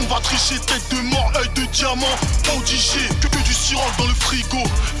 Obligé on va tricher tête de mort, œil de diamant, odigé. Que du sirop dans le frigo,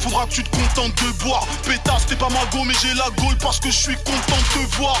 faudra que tu te contentes de boire. Pétasse t'es pas ma go mais j'ai la gaule parce que je suis content de te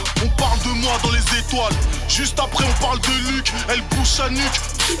voir. On parle de moi dans les étoiles, juste après on parle de Luc. Elle bouge sa nuque,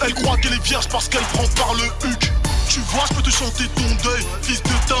 elle croit qu'elle est vierge parce qu'elle prend par le huc. Tu vois, je peux te chanter ton deuil, fils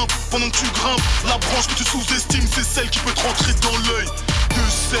de timbre, pendant que tu grimpes. La branche que tu sous-estimes, c'est celle qui peut te rentrer dans l'œil.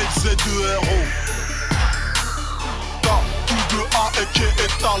 2-7 Z2RO K-2-A et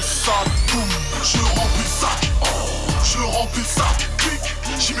étale sac. Boum, je remplis le sac. Je remplis le sac. Clic,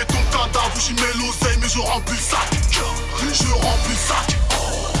 j'y mets ton cadavre, j'y mets l'oseille, mais je remplis le sac. Je remplis le sac.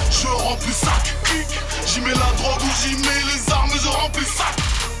 Je remplis le sac. Clic, j'y mets la drogue ou j'y mets les armes, je remplis le sac.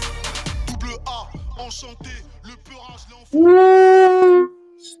 Double A, enchanté, le peurage, l'enfant.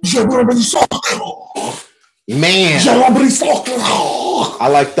 Je remplis le sac. Man, Je remplis le sac.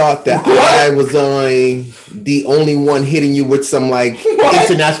 I thought that I was the only one hitting you with some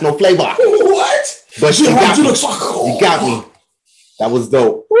international flavor. What? But you got me. That was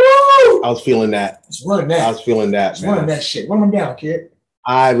dope. Woo! I was feeling that. Let's run that. I was feeling that. Let's run that shit. Run them down, kid.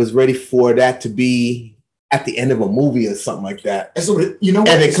 I was ready for that to be at the end of a movie or something like that. And so, you know what?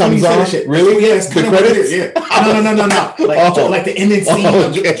 And it comes on. Really? Yeah, it's the credits. Yeah. No. Like the ending scene,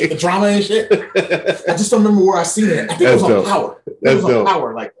 the drama and shit. I just don't remember where I seen it. I think it was on Power. It was on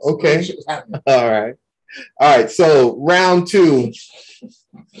Power. Like, okay. Shit was happening. All right. So round 2,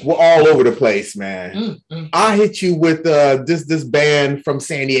 we're all over the place, man. I hit you with this band from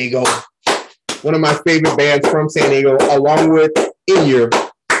San Diego. One of my favorite bands from San Diego, along with In-Year.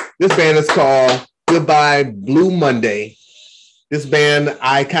 This band is called Goodbye Blue Monday. This band,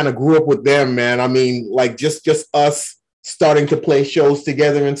 I kind of grew up with them, man. I mean, like just us starting to play shows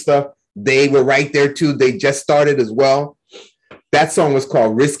together and stuff. They were right there too. They just started as well. That song was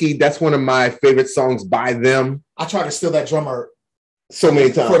called Risky. That's one of my favorite songs by them. I tried to steal that drummer so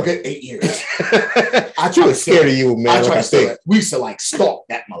many times. For a good 8 years. I was scared of you, man. I tried to steal it. We used to stalk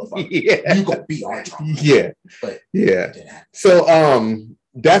that motherfucker. Yeah. You gonna be our drummer. Yeah. But yeah. So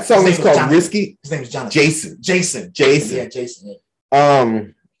that song is called Jonathan. Risky. His name is Jonathan. Jason. Yeah, Jason. Yeah.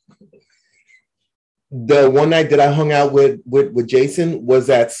 The one night that I hung out with Jason was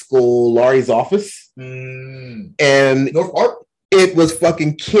at Scolari's office. And North Park? It was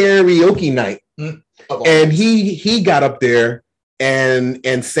fucking karaoke night. And he got up there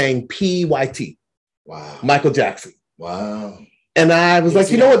and sang PYT. Wow. Michael Jackson. Wow. And I was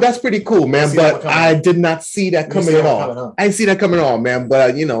like, you know what? That's pretty cool, man. But I did not see that coming at all. I didn't see that coming at all, man.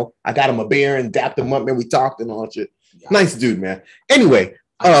 But, I got him a beer and dapped him up, man. We talked and all that shit. Yeah. Nice dude, man. Anyway,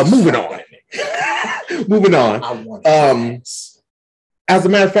 moving on. Moving on. As a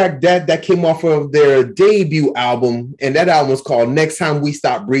matter of fact, that came off of their debut album, and that album was called Next Time We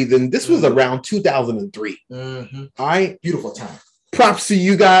Stop Breathing. This was around 2003. All right. Beautiful time. Props to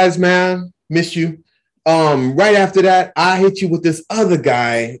you guys, man. Miss you. Right after that, I hit you with this other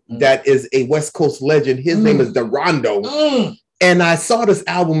guy that is a West Coast legend. His name is Derondo. And I saw this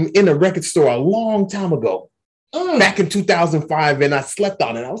album in a record store a long time ago, back in 2005, and I slept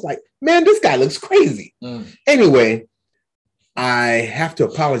on it. I was like, man, this guy looks crazy. Anyway, I have to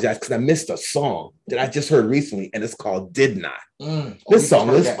apologize because I missed a song that I just heard recently, and it's called Did Not. This song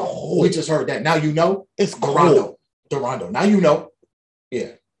is cool. We just heard that. Now you know. It's cool. Derondo. Now you know.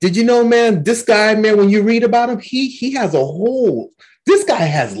 Yeah. Did you know, man, this guy, man, when you read about him, he has this guy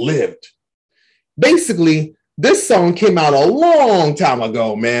has lived. Basically, this song came out a long time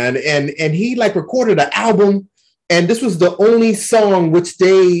ago, man, and he recorded an album, and this was the only song which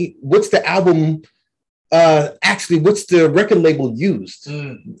the record label used.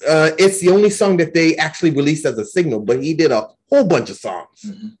 It's the only song that they actually released as a single, but he did a whole bunch of songs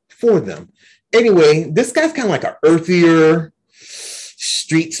for them. Anyway, this guy's kind of like an earthier,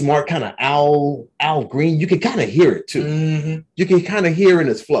 street smart kind of Al Green. You can kind of hear it too. You can kind of hear in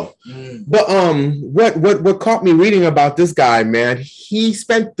his flow. But what caught me reading about this guy, man, he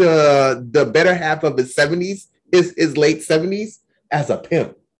spent the better half of his 70s, his late 70s, as a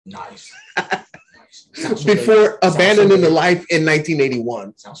pimp. Nice. Before abandoning the life in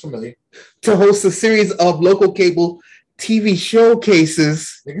 1981. Sounds familiar. To host a series of local cable TV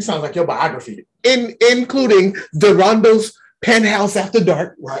showcases. It sounds like your biography. Including Derondo's Penthouse After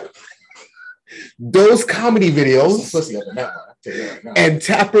Dark. Right. Those comedy videos. Pussy up in that one. I'll tell you right now. And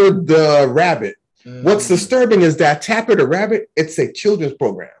Tapper the Rabbit. What's disturbing is that Tapper the Rabbit, it's a children's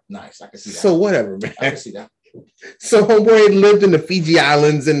program. Nice. I can see that. So whatever, man. I can see that. So homeboy lived in the Fiji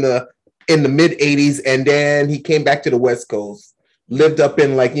Islands in the mid 80s, and then he came back to the West Coast, lived up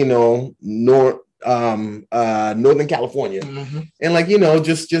in Northern California, and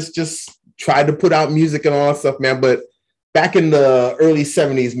just tried to put out music and all that stuff, man. But back in the early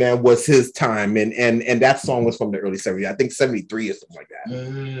 70s, man, was his time, and that song was from the early 70s. I think 73 or something like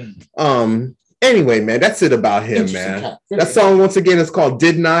that. Anyway, man, that's it about him, man. That song once again is called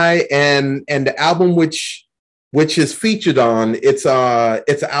Didn't I, and the album which is featured on, it's an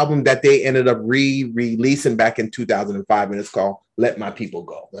album that they ended up re-releasing back in 2005, and it's called Let My People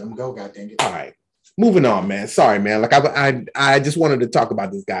Go. Let them go, goddamn it. All right. Moving on, man. Sorry, man. I just wanted to talk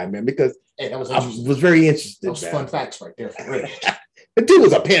about this guy, man, because that was I was very interested. Those fun facts right there for real. The dude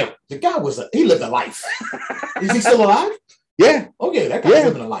was a pimp. The guy he lived a life. Is he still alive? Yeah. Okay, that guy's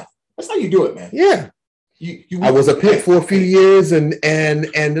living a life. That's how you do it, man. Yeah. I was a pimp for a few years, and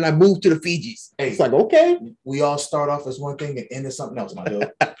then I moved to the Fijis. Hey, it's like, okay. We all start off as one thing and end as something else, my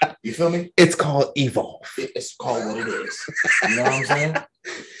dude. You feel me? It's called evolve. It's called what it is. You know what I'm saying?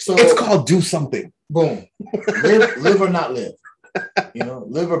 So it's called do something. Boom. Live or not live. You know,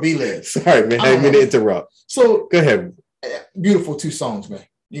 live or be lived. Sorry, man. I didn't mean to interrupt. So go ahead. Beautiful 2 songs, man.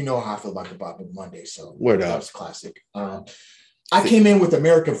 You know how I feel about the Bob Monday. So word up. That was classic. I came in with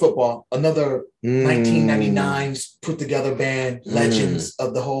American Football, another 1999's put together band, legends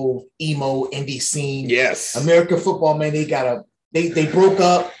of the whole emo indie scene. Yes. American Football, man, they broke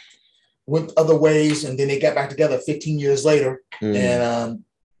up, went other ways, and then they got back together 15 years later and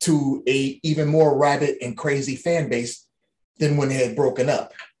to a even more rabid and crazy fan base than when they had broken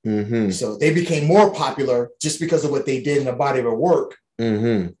up. So they became more popular just because of what they did in the body of their work.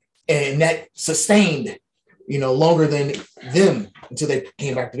 And that sustained, longer than them until they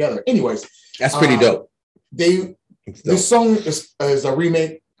came back together. Anyways. That's pretty dope. This song is a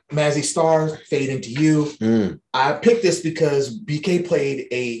remake, Mazzy Stars, Fade Into You. I picked this because BK played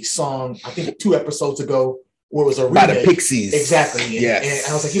a song, I think 2 episodes ago, where it was a remake. By the Pixies. Exactly. And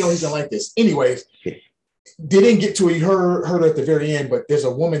I was like, he's gonna like this. Anyways, didn't get to it. You heard her at the very end, but there's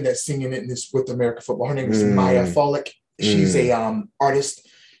a woman that's singing it in this with American Football. Her name is Maya Follick. She's a artist.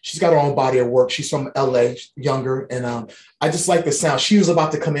 She's got her own body of work. She's from LA, younger, and I just like the sound. She was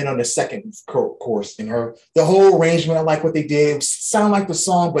about to come in on the second course, and the whole arrangement. I like what they did. It sounded like the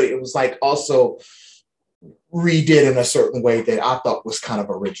song, but it was like also redid in a certain way that I thought was kind of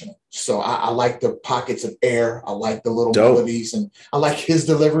original. So I like the pockets of air. I like the little melodies, and I like his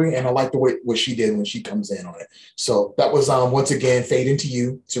delivery, and I like the way what she did when she comes in on it. So that was once again Fade Into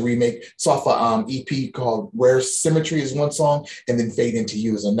You. It's a remake. It's off a EP called Rare Symmetry is one song, and then Fade Into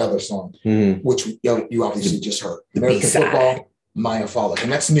You is another song, which you obviously just heard. American Football, Maya Follick,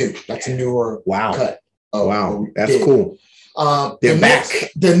 and that's new. That's a newer cut. Wow, that's cool. They're back.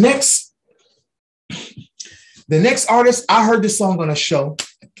 The next artist, I heard this song on a show.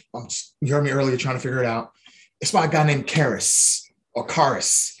 You heard me earlier trying to figure it out. It's by a guy named Karis.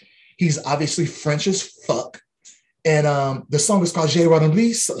 He's obviously French as fuck. And the song is called Je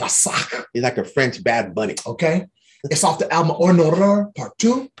Renonce la Sac. He's like a French Bad Bunny. Okay. It's off the album Honora Part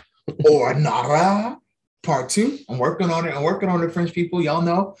 2. Or Nara Part 2. I'm working on it, French people. Y'all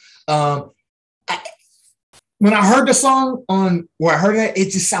know. When I heard the song where I heard that,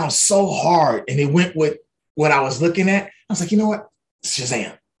 it just sounds so hard. And it went with what I was looking at. I was like, you know what?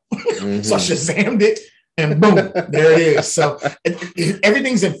 Shazam. So I Shazammed it, and boom, there it is. So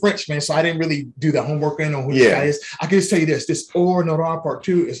everything's in French, man. So I didn't really do the homework on who this guy is. I can just tell you this Or Nora Part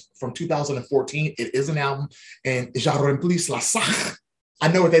 2 is from 2014. It is an album. And Je Renonce la Sac. I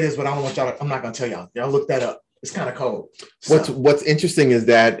know what that is, but I don't want y'all I'm not going to tell y'all. Y'all look that up. It's kind of cold. So. What's interesting is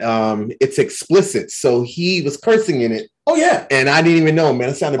that it's explicit. So he was cursing in it. Oh, yeah. And I didn't even know, man.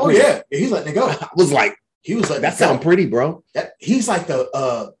 It sounded pretty. Oh, yeah. He's letting it go. I was like, that sounds pretty, bro. He's like the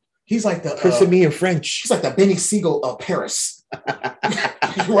cursing me in French. He's like the Benny Siegel of Paris.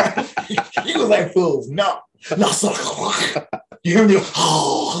 Right? He was like, fools. No. You hear me?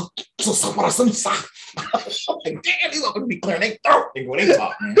 I'm like, damn, these are going to be clearing their throat when they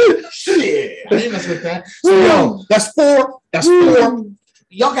talk, man. Shit. I didn't mess with that. So, yo, that's 4. That's 4.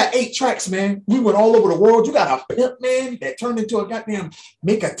 Y'all got 8 tracks, man. We went all over the world. You got a pimp, man, that turned into a goddamn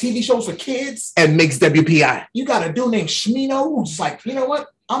make a TV show for kids. And makes WPI. You got a dude named Shmino who's like, you know what?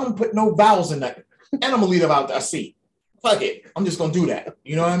 I'm going to put no vowels in that. And I'm going to leave them out there. See. Fuck it. I'm just going to do that.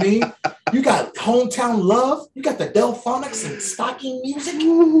 You know what I mean? You got Hometown Love. You got the Delphonics and stocking music.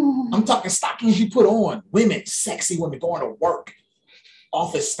 I'm talking stockings you put on. Women, sexy women going to work.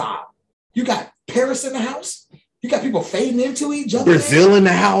 Office style. You got Paris in the house. You got people fading into each other. Brazil man. In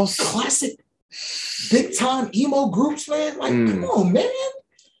the house. Classic. Big time emo groups, man. Like, come on, man.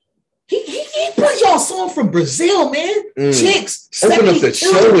 He put y'all a song from Brazil, man. Chicks. Open up the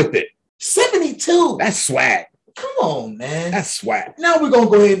show with it. 72. That's swag. Come on, man. That's swag. Now we're going to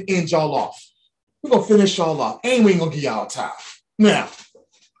go ahead and end y'all off. We're going to finish y'all off. And we ain't going to give y'all time. Now,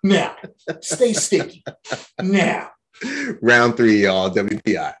 stay sticky. Now. Round 3, y'all.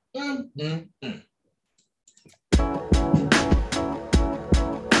 WPI.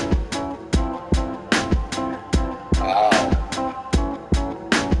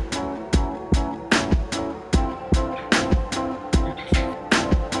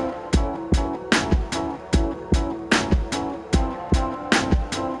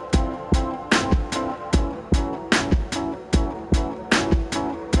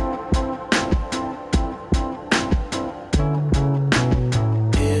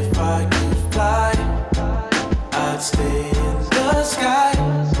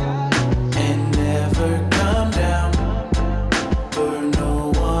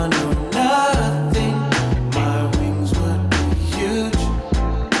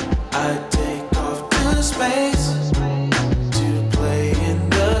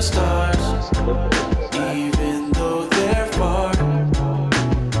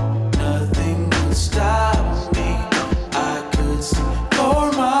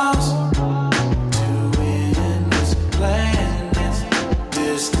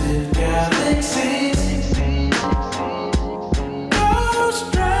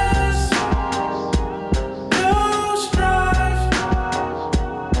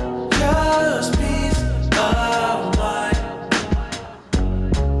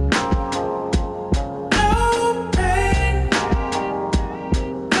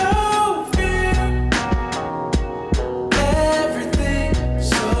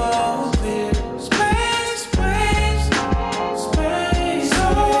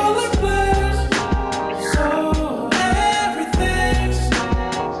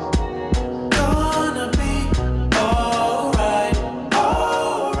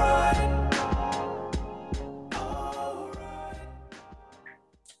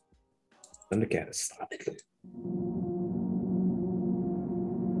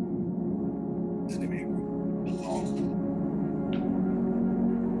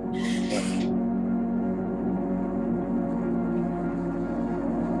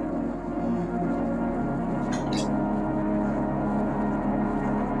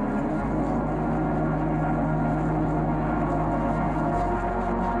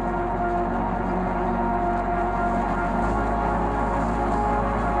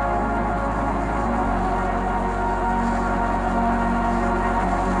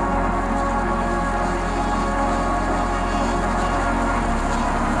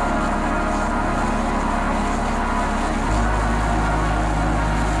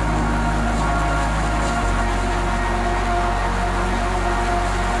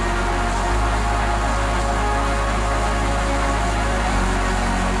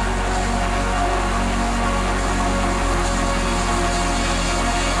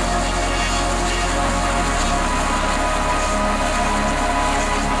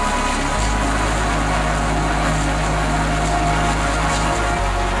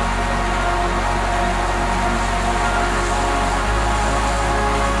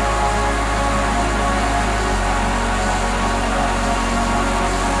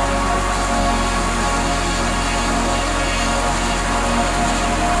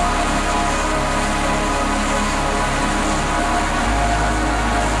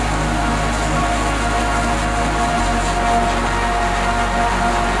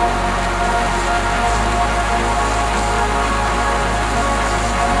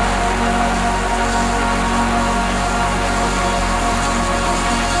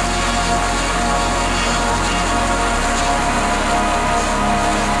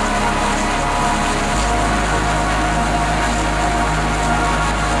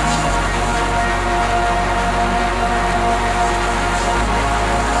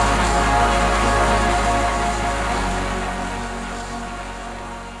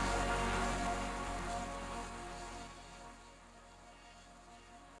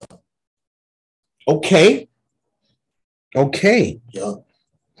 Okay. Yeah.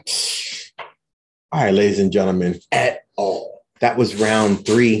 All right, ladies and gentlemen. At all. That was round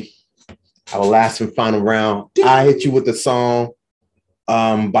 3. Our last and final round. I hit you with the song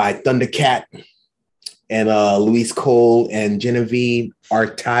by Thundercat and Luis Cole and Genevieve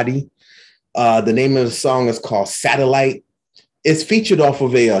Artadi. The name of the song is called Satellite. It's featured off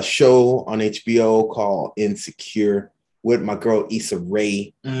of a show on HBO called Insecure with my girl Issa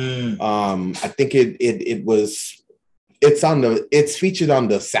Rae. I think it's featured on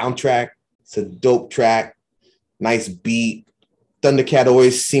the soundtrack. It's a dope track, nice beat. Thundercat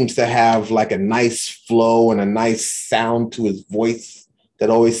always seems to have like a nice flow and a nice sound to his voice that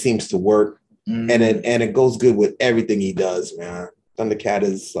always seems to work. And it goes good with everything he does, man. Thundercat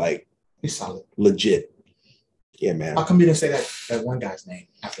is like, he's solid. Legit. Yeah, man. How come you didn't say that one guy's name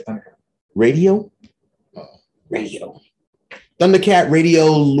after Thundercat? Radio? Radio. Thundercat,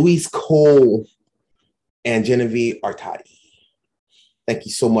 Radio, Luis Cole, and Genevieve Artadi. Thank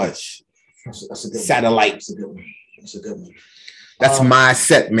you so much. That's a good Satellite. That's a good one. That's a good one. That's my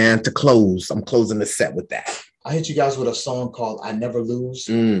set, man, to close. I'm closing the set with that. I hit you guys with a song called I Never Lose,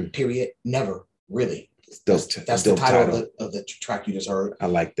 period. Never, really. That's the title of the track you just heard. I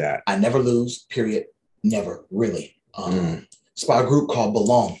like that. I Never Lose, period. Never, really. It's by a group called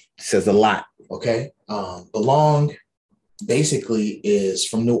Belong. Says a lot. Okay. Belong basically is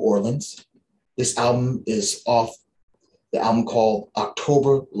from New Orleans. This album is off the album called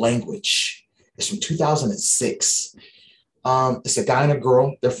October Language. It's from 2006. It's a guy and a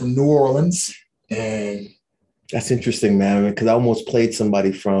girl. They're from New Orleans. And that's interesting, man, because I almost played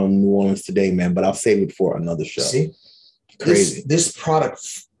somebody from New Orleans today, man, but I'll save it for another show. See? Crazy. This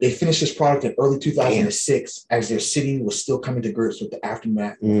product, they finished this product in early 2006 as their city was still coming to grips with the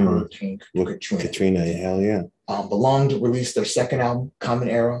aftermath of Hurricane Katrina, hell yeah. Belonged released their second album, Common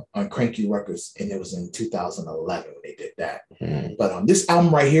Era, on Cranky Records, and it was in 2011 when they did that. But this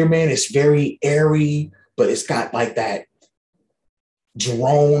album right here, man, it's very airy, but it's got like that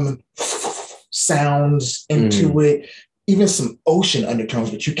drone sounds into it, even some ocean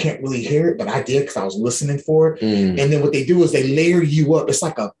undertones, but you can't really hear it. But I did because I was listening for it. And then what they do is they layer you up. It's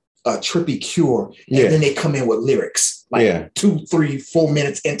like a trippy Cure, and then they come in with lyrics like 2, 3, 4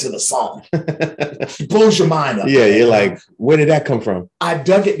 minutes into the song. It blows your mind up. Yeah, you're like, where did that come from? I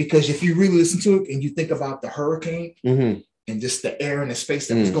dug it because if you really listen to it and you think about the hurricane and just the air and the space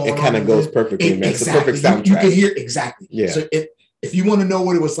that was going on, it kind of goes perfectly, man. Exactly. It's a perfect soundtrack. You can hear exactly. Yeah. So if you want to know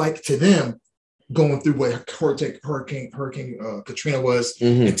what it was like to them going through what Hurricane Katrina was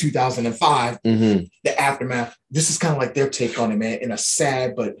in 2005, the aftermath, this is kind of like their take on it, man, in a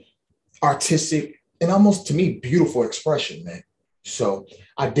sad but artistic and almost, to me, beautiful expression, man. So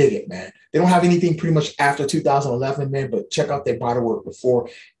I dig it, man. They don't have anything pretty much after 2011, man, but check out their body work before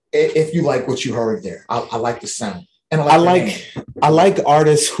if you like what you heard there. I like the sound. And I like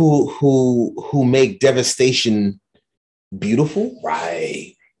artists who make devastation beautiful.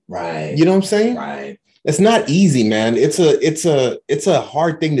 Right. You know what I'm saying? Right. It's not easy, man. It's a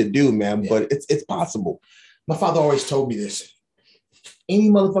hard thing to do, man, but it's possible. My father always told me this. Any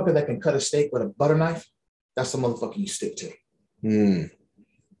motherfucker that can cut a steak with a butter knife, that's the motherfucker you stick to.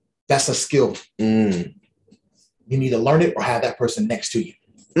 That's a skill. You need to learn it or have that person next to you.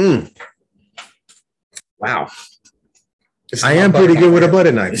 Wow. I am pretty good with a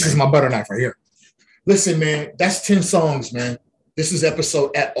butter knife. This is my butter knife right here. Listen, man, that's 10 songs, man. This is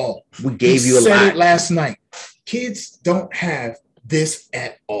episode At All. We gave you a lot. Said it last night. Kids don't have this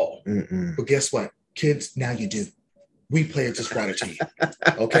at all. But guess what? Kids, now you do. We play it just right to you.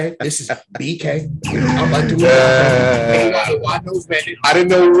 Okay? This is BK. I'm about to do it. I didn't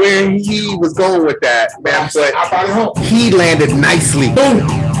know where he was going with that, man, but I brought it home. he landed nicely. Boom.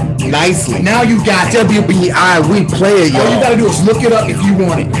 Nicely. Now you got it. WPI, we play it, y'all. All you gotta do is look it up if you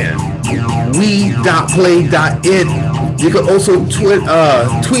want it. We.play.it. You can also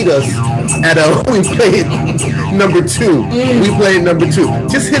tweet us at we play it number 2. We play it number 2.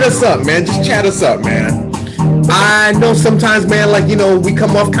 Just hit us up, man. Just chat us up, man. I know sometimes, man, like, you know, we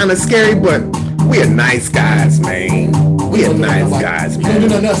come off kind of scary, but we are nice guys, man. We are nice guys, man.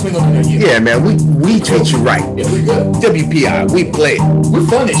 Yeah, man, we treat you right. Yeah, we good. WPI, we play it. We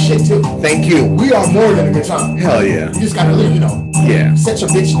fun as shit, too. Thank you. We are more than a good time. Hell yeah. You just gotta live, you know. Yeah. Set your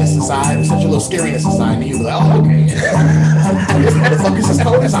bitchness aside, set your little scariness aside, and you'll be like, oh, okay. This motherfucker's as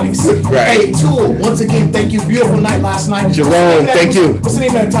cold as ice. Right. Hey, Tool, once again, thank you. Beautiful night last night. Jerome, thank you. What's the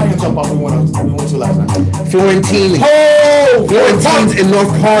name of that Italian jump off we went to last night? Florentine. Oh! Florentine's in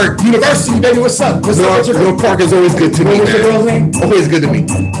North Park. University, baby, what's up? North Park is always good to me, What's the girl's name? Always good to me.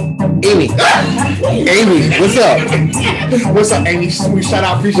 Amy. Amy, what's up? What's up, Amy? We shout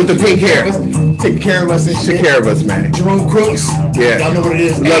out, appreciate With the pink hair. Take care of us and shit. Take care of us, man. Jerome Crooks. Yeah. Y'all know what it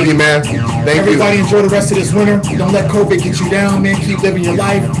is. Love you, man. Thank Everybody you. enjoy the rest of this winter. Don't let COVID get you down, man. Keep living your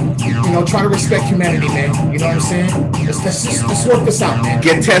life. You know, try to respect humanity, man. You know what I'm saying? Let's work this out, man.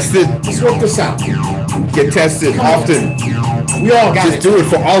 Get tested. Let's work this out. Get tested often. We all got Just it. do it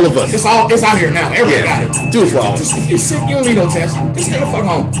for all of us. It's out here now. Everybody got it. Do it for all of us. Just, if you're sick, you don't need no test. Just stay the fuck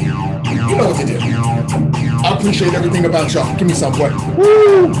home. You know what to do. I appreciate everything about y'all. Give me some, boy.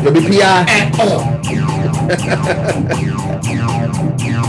 Woo! WPI. At all.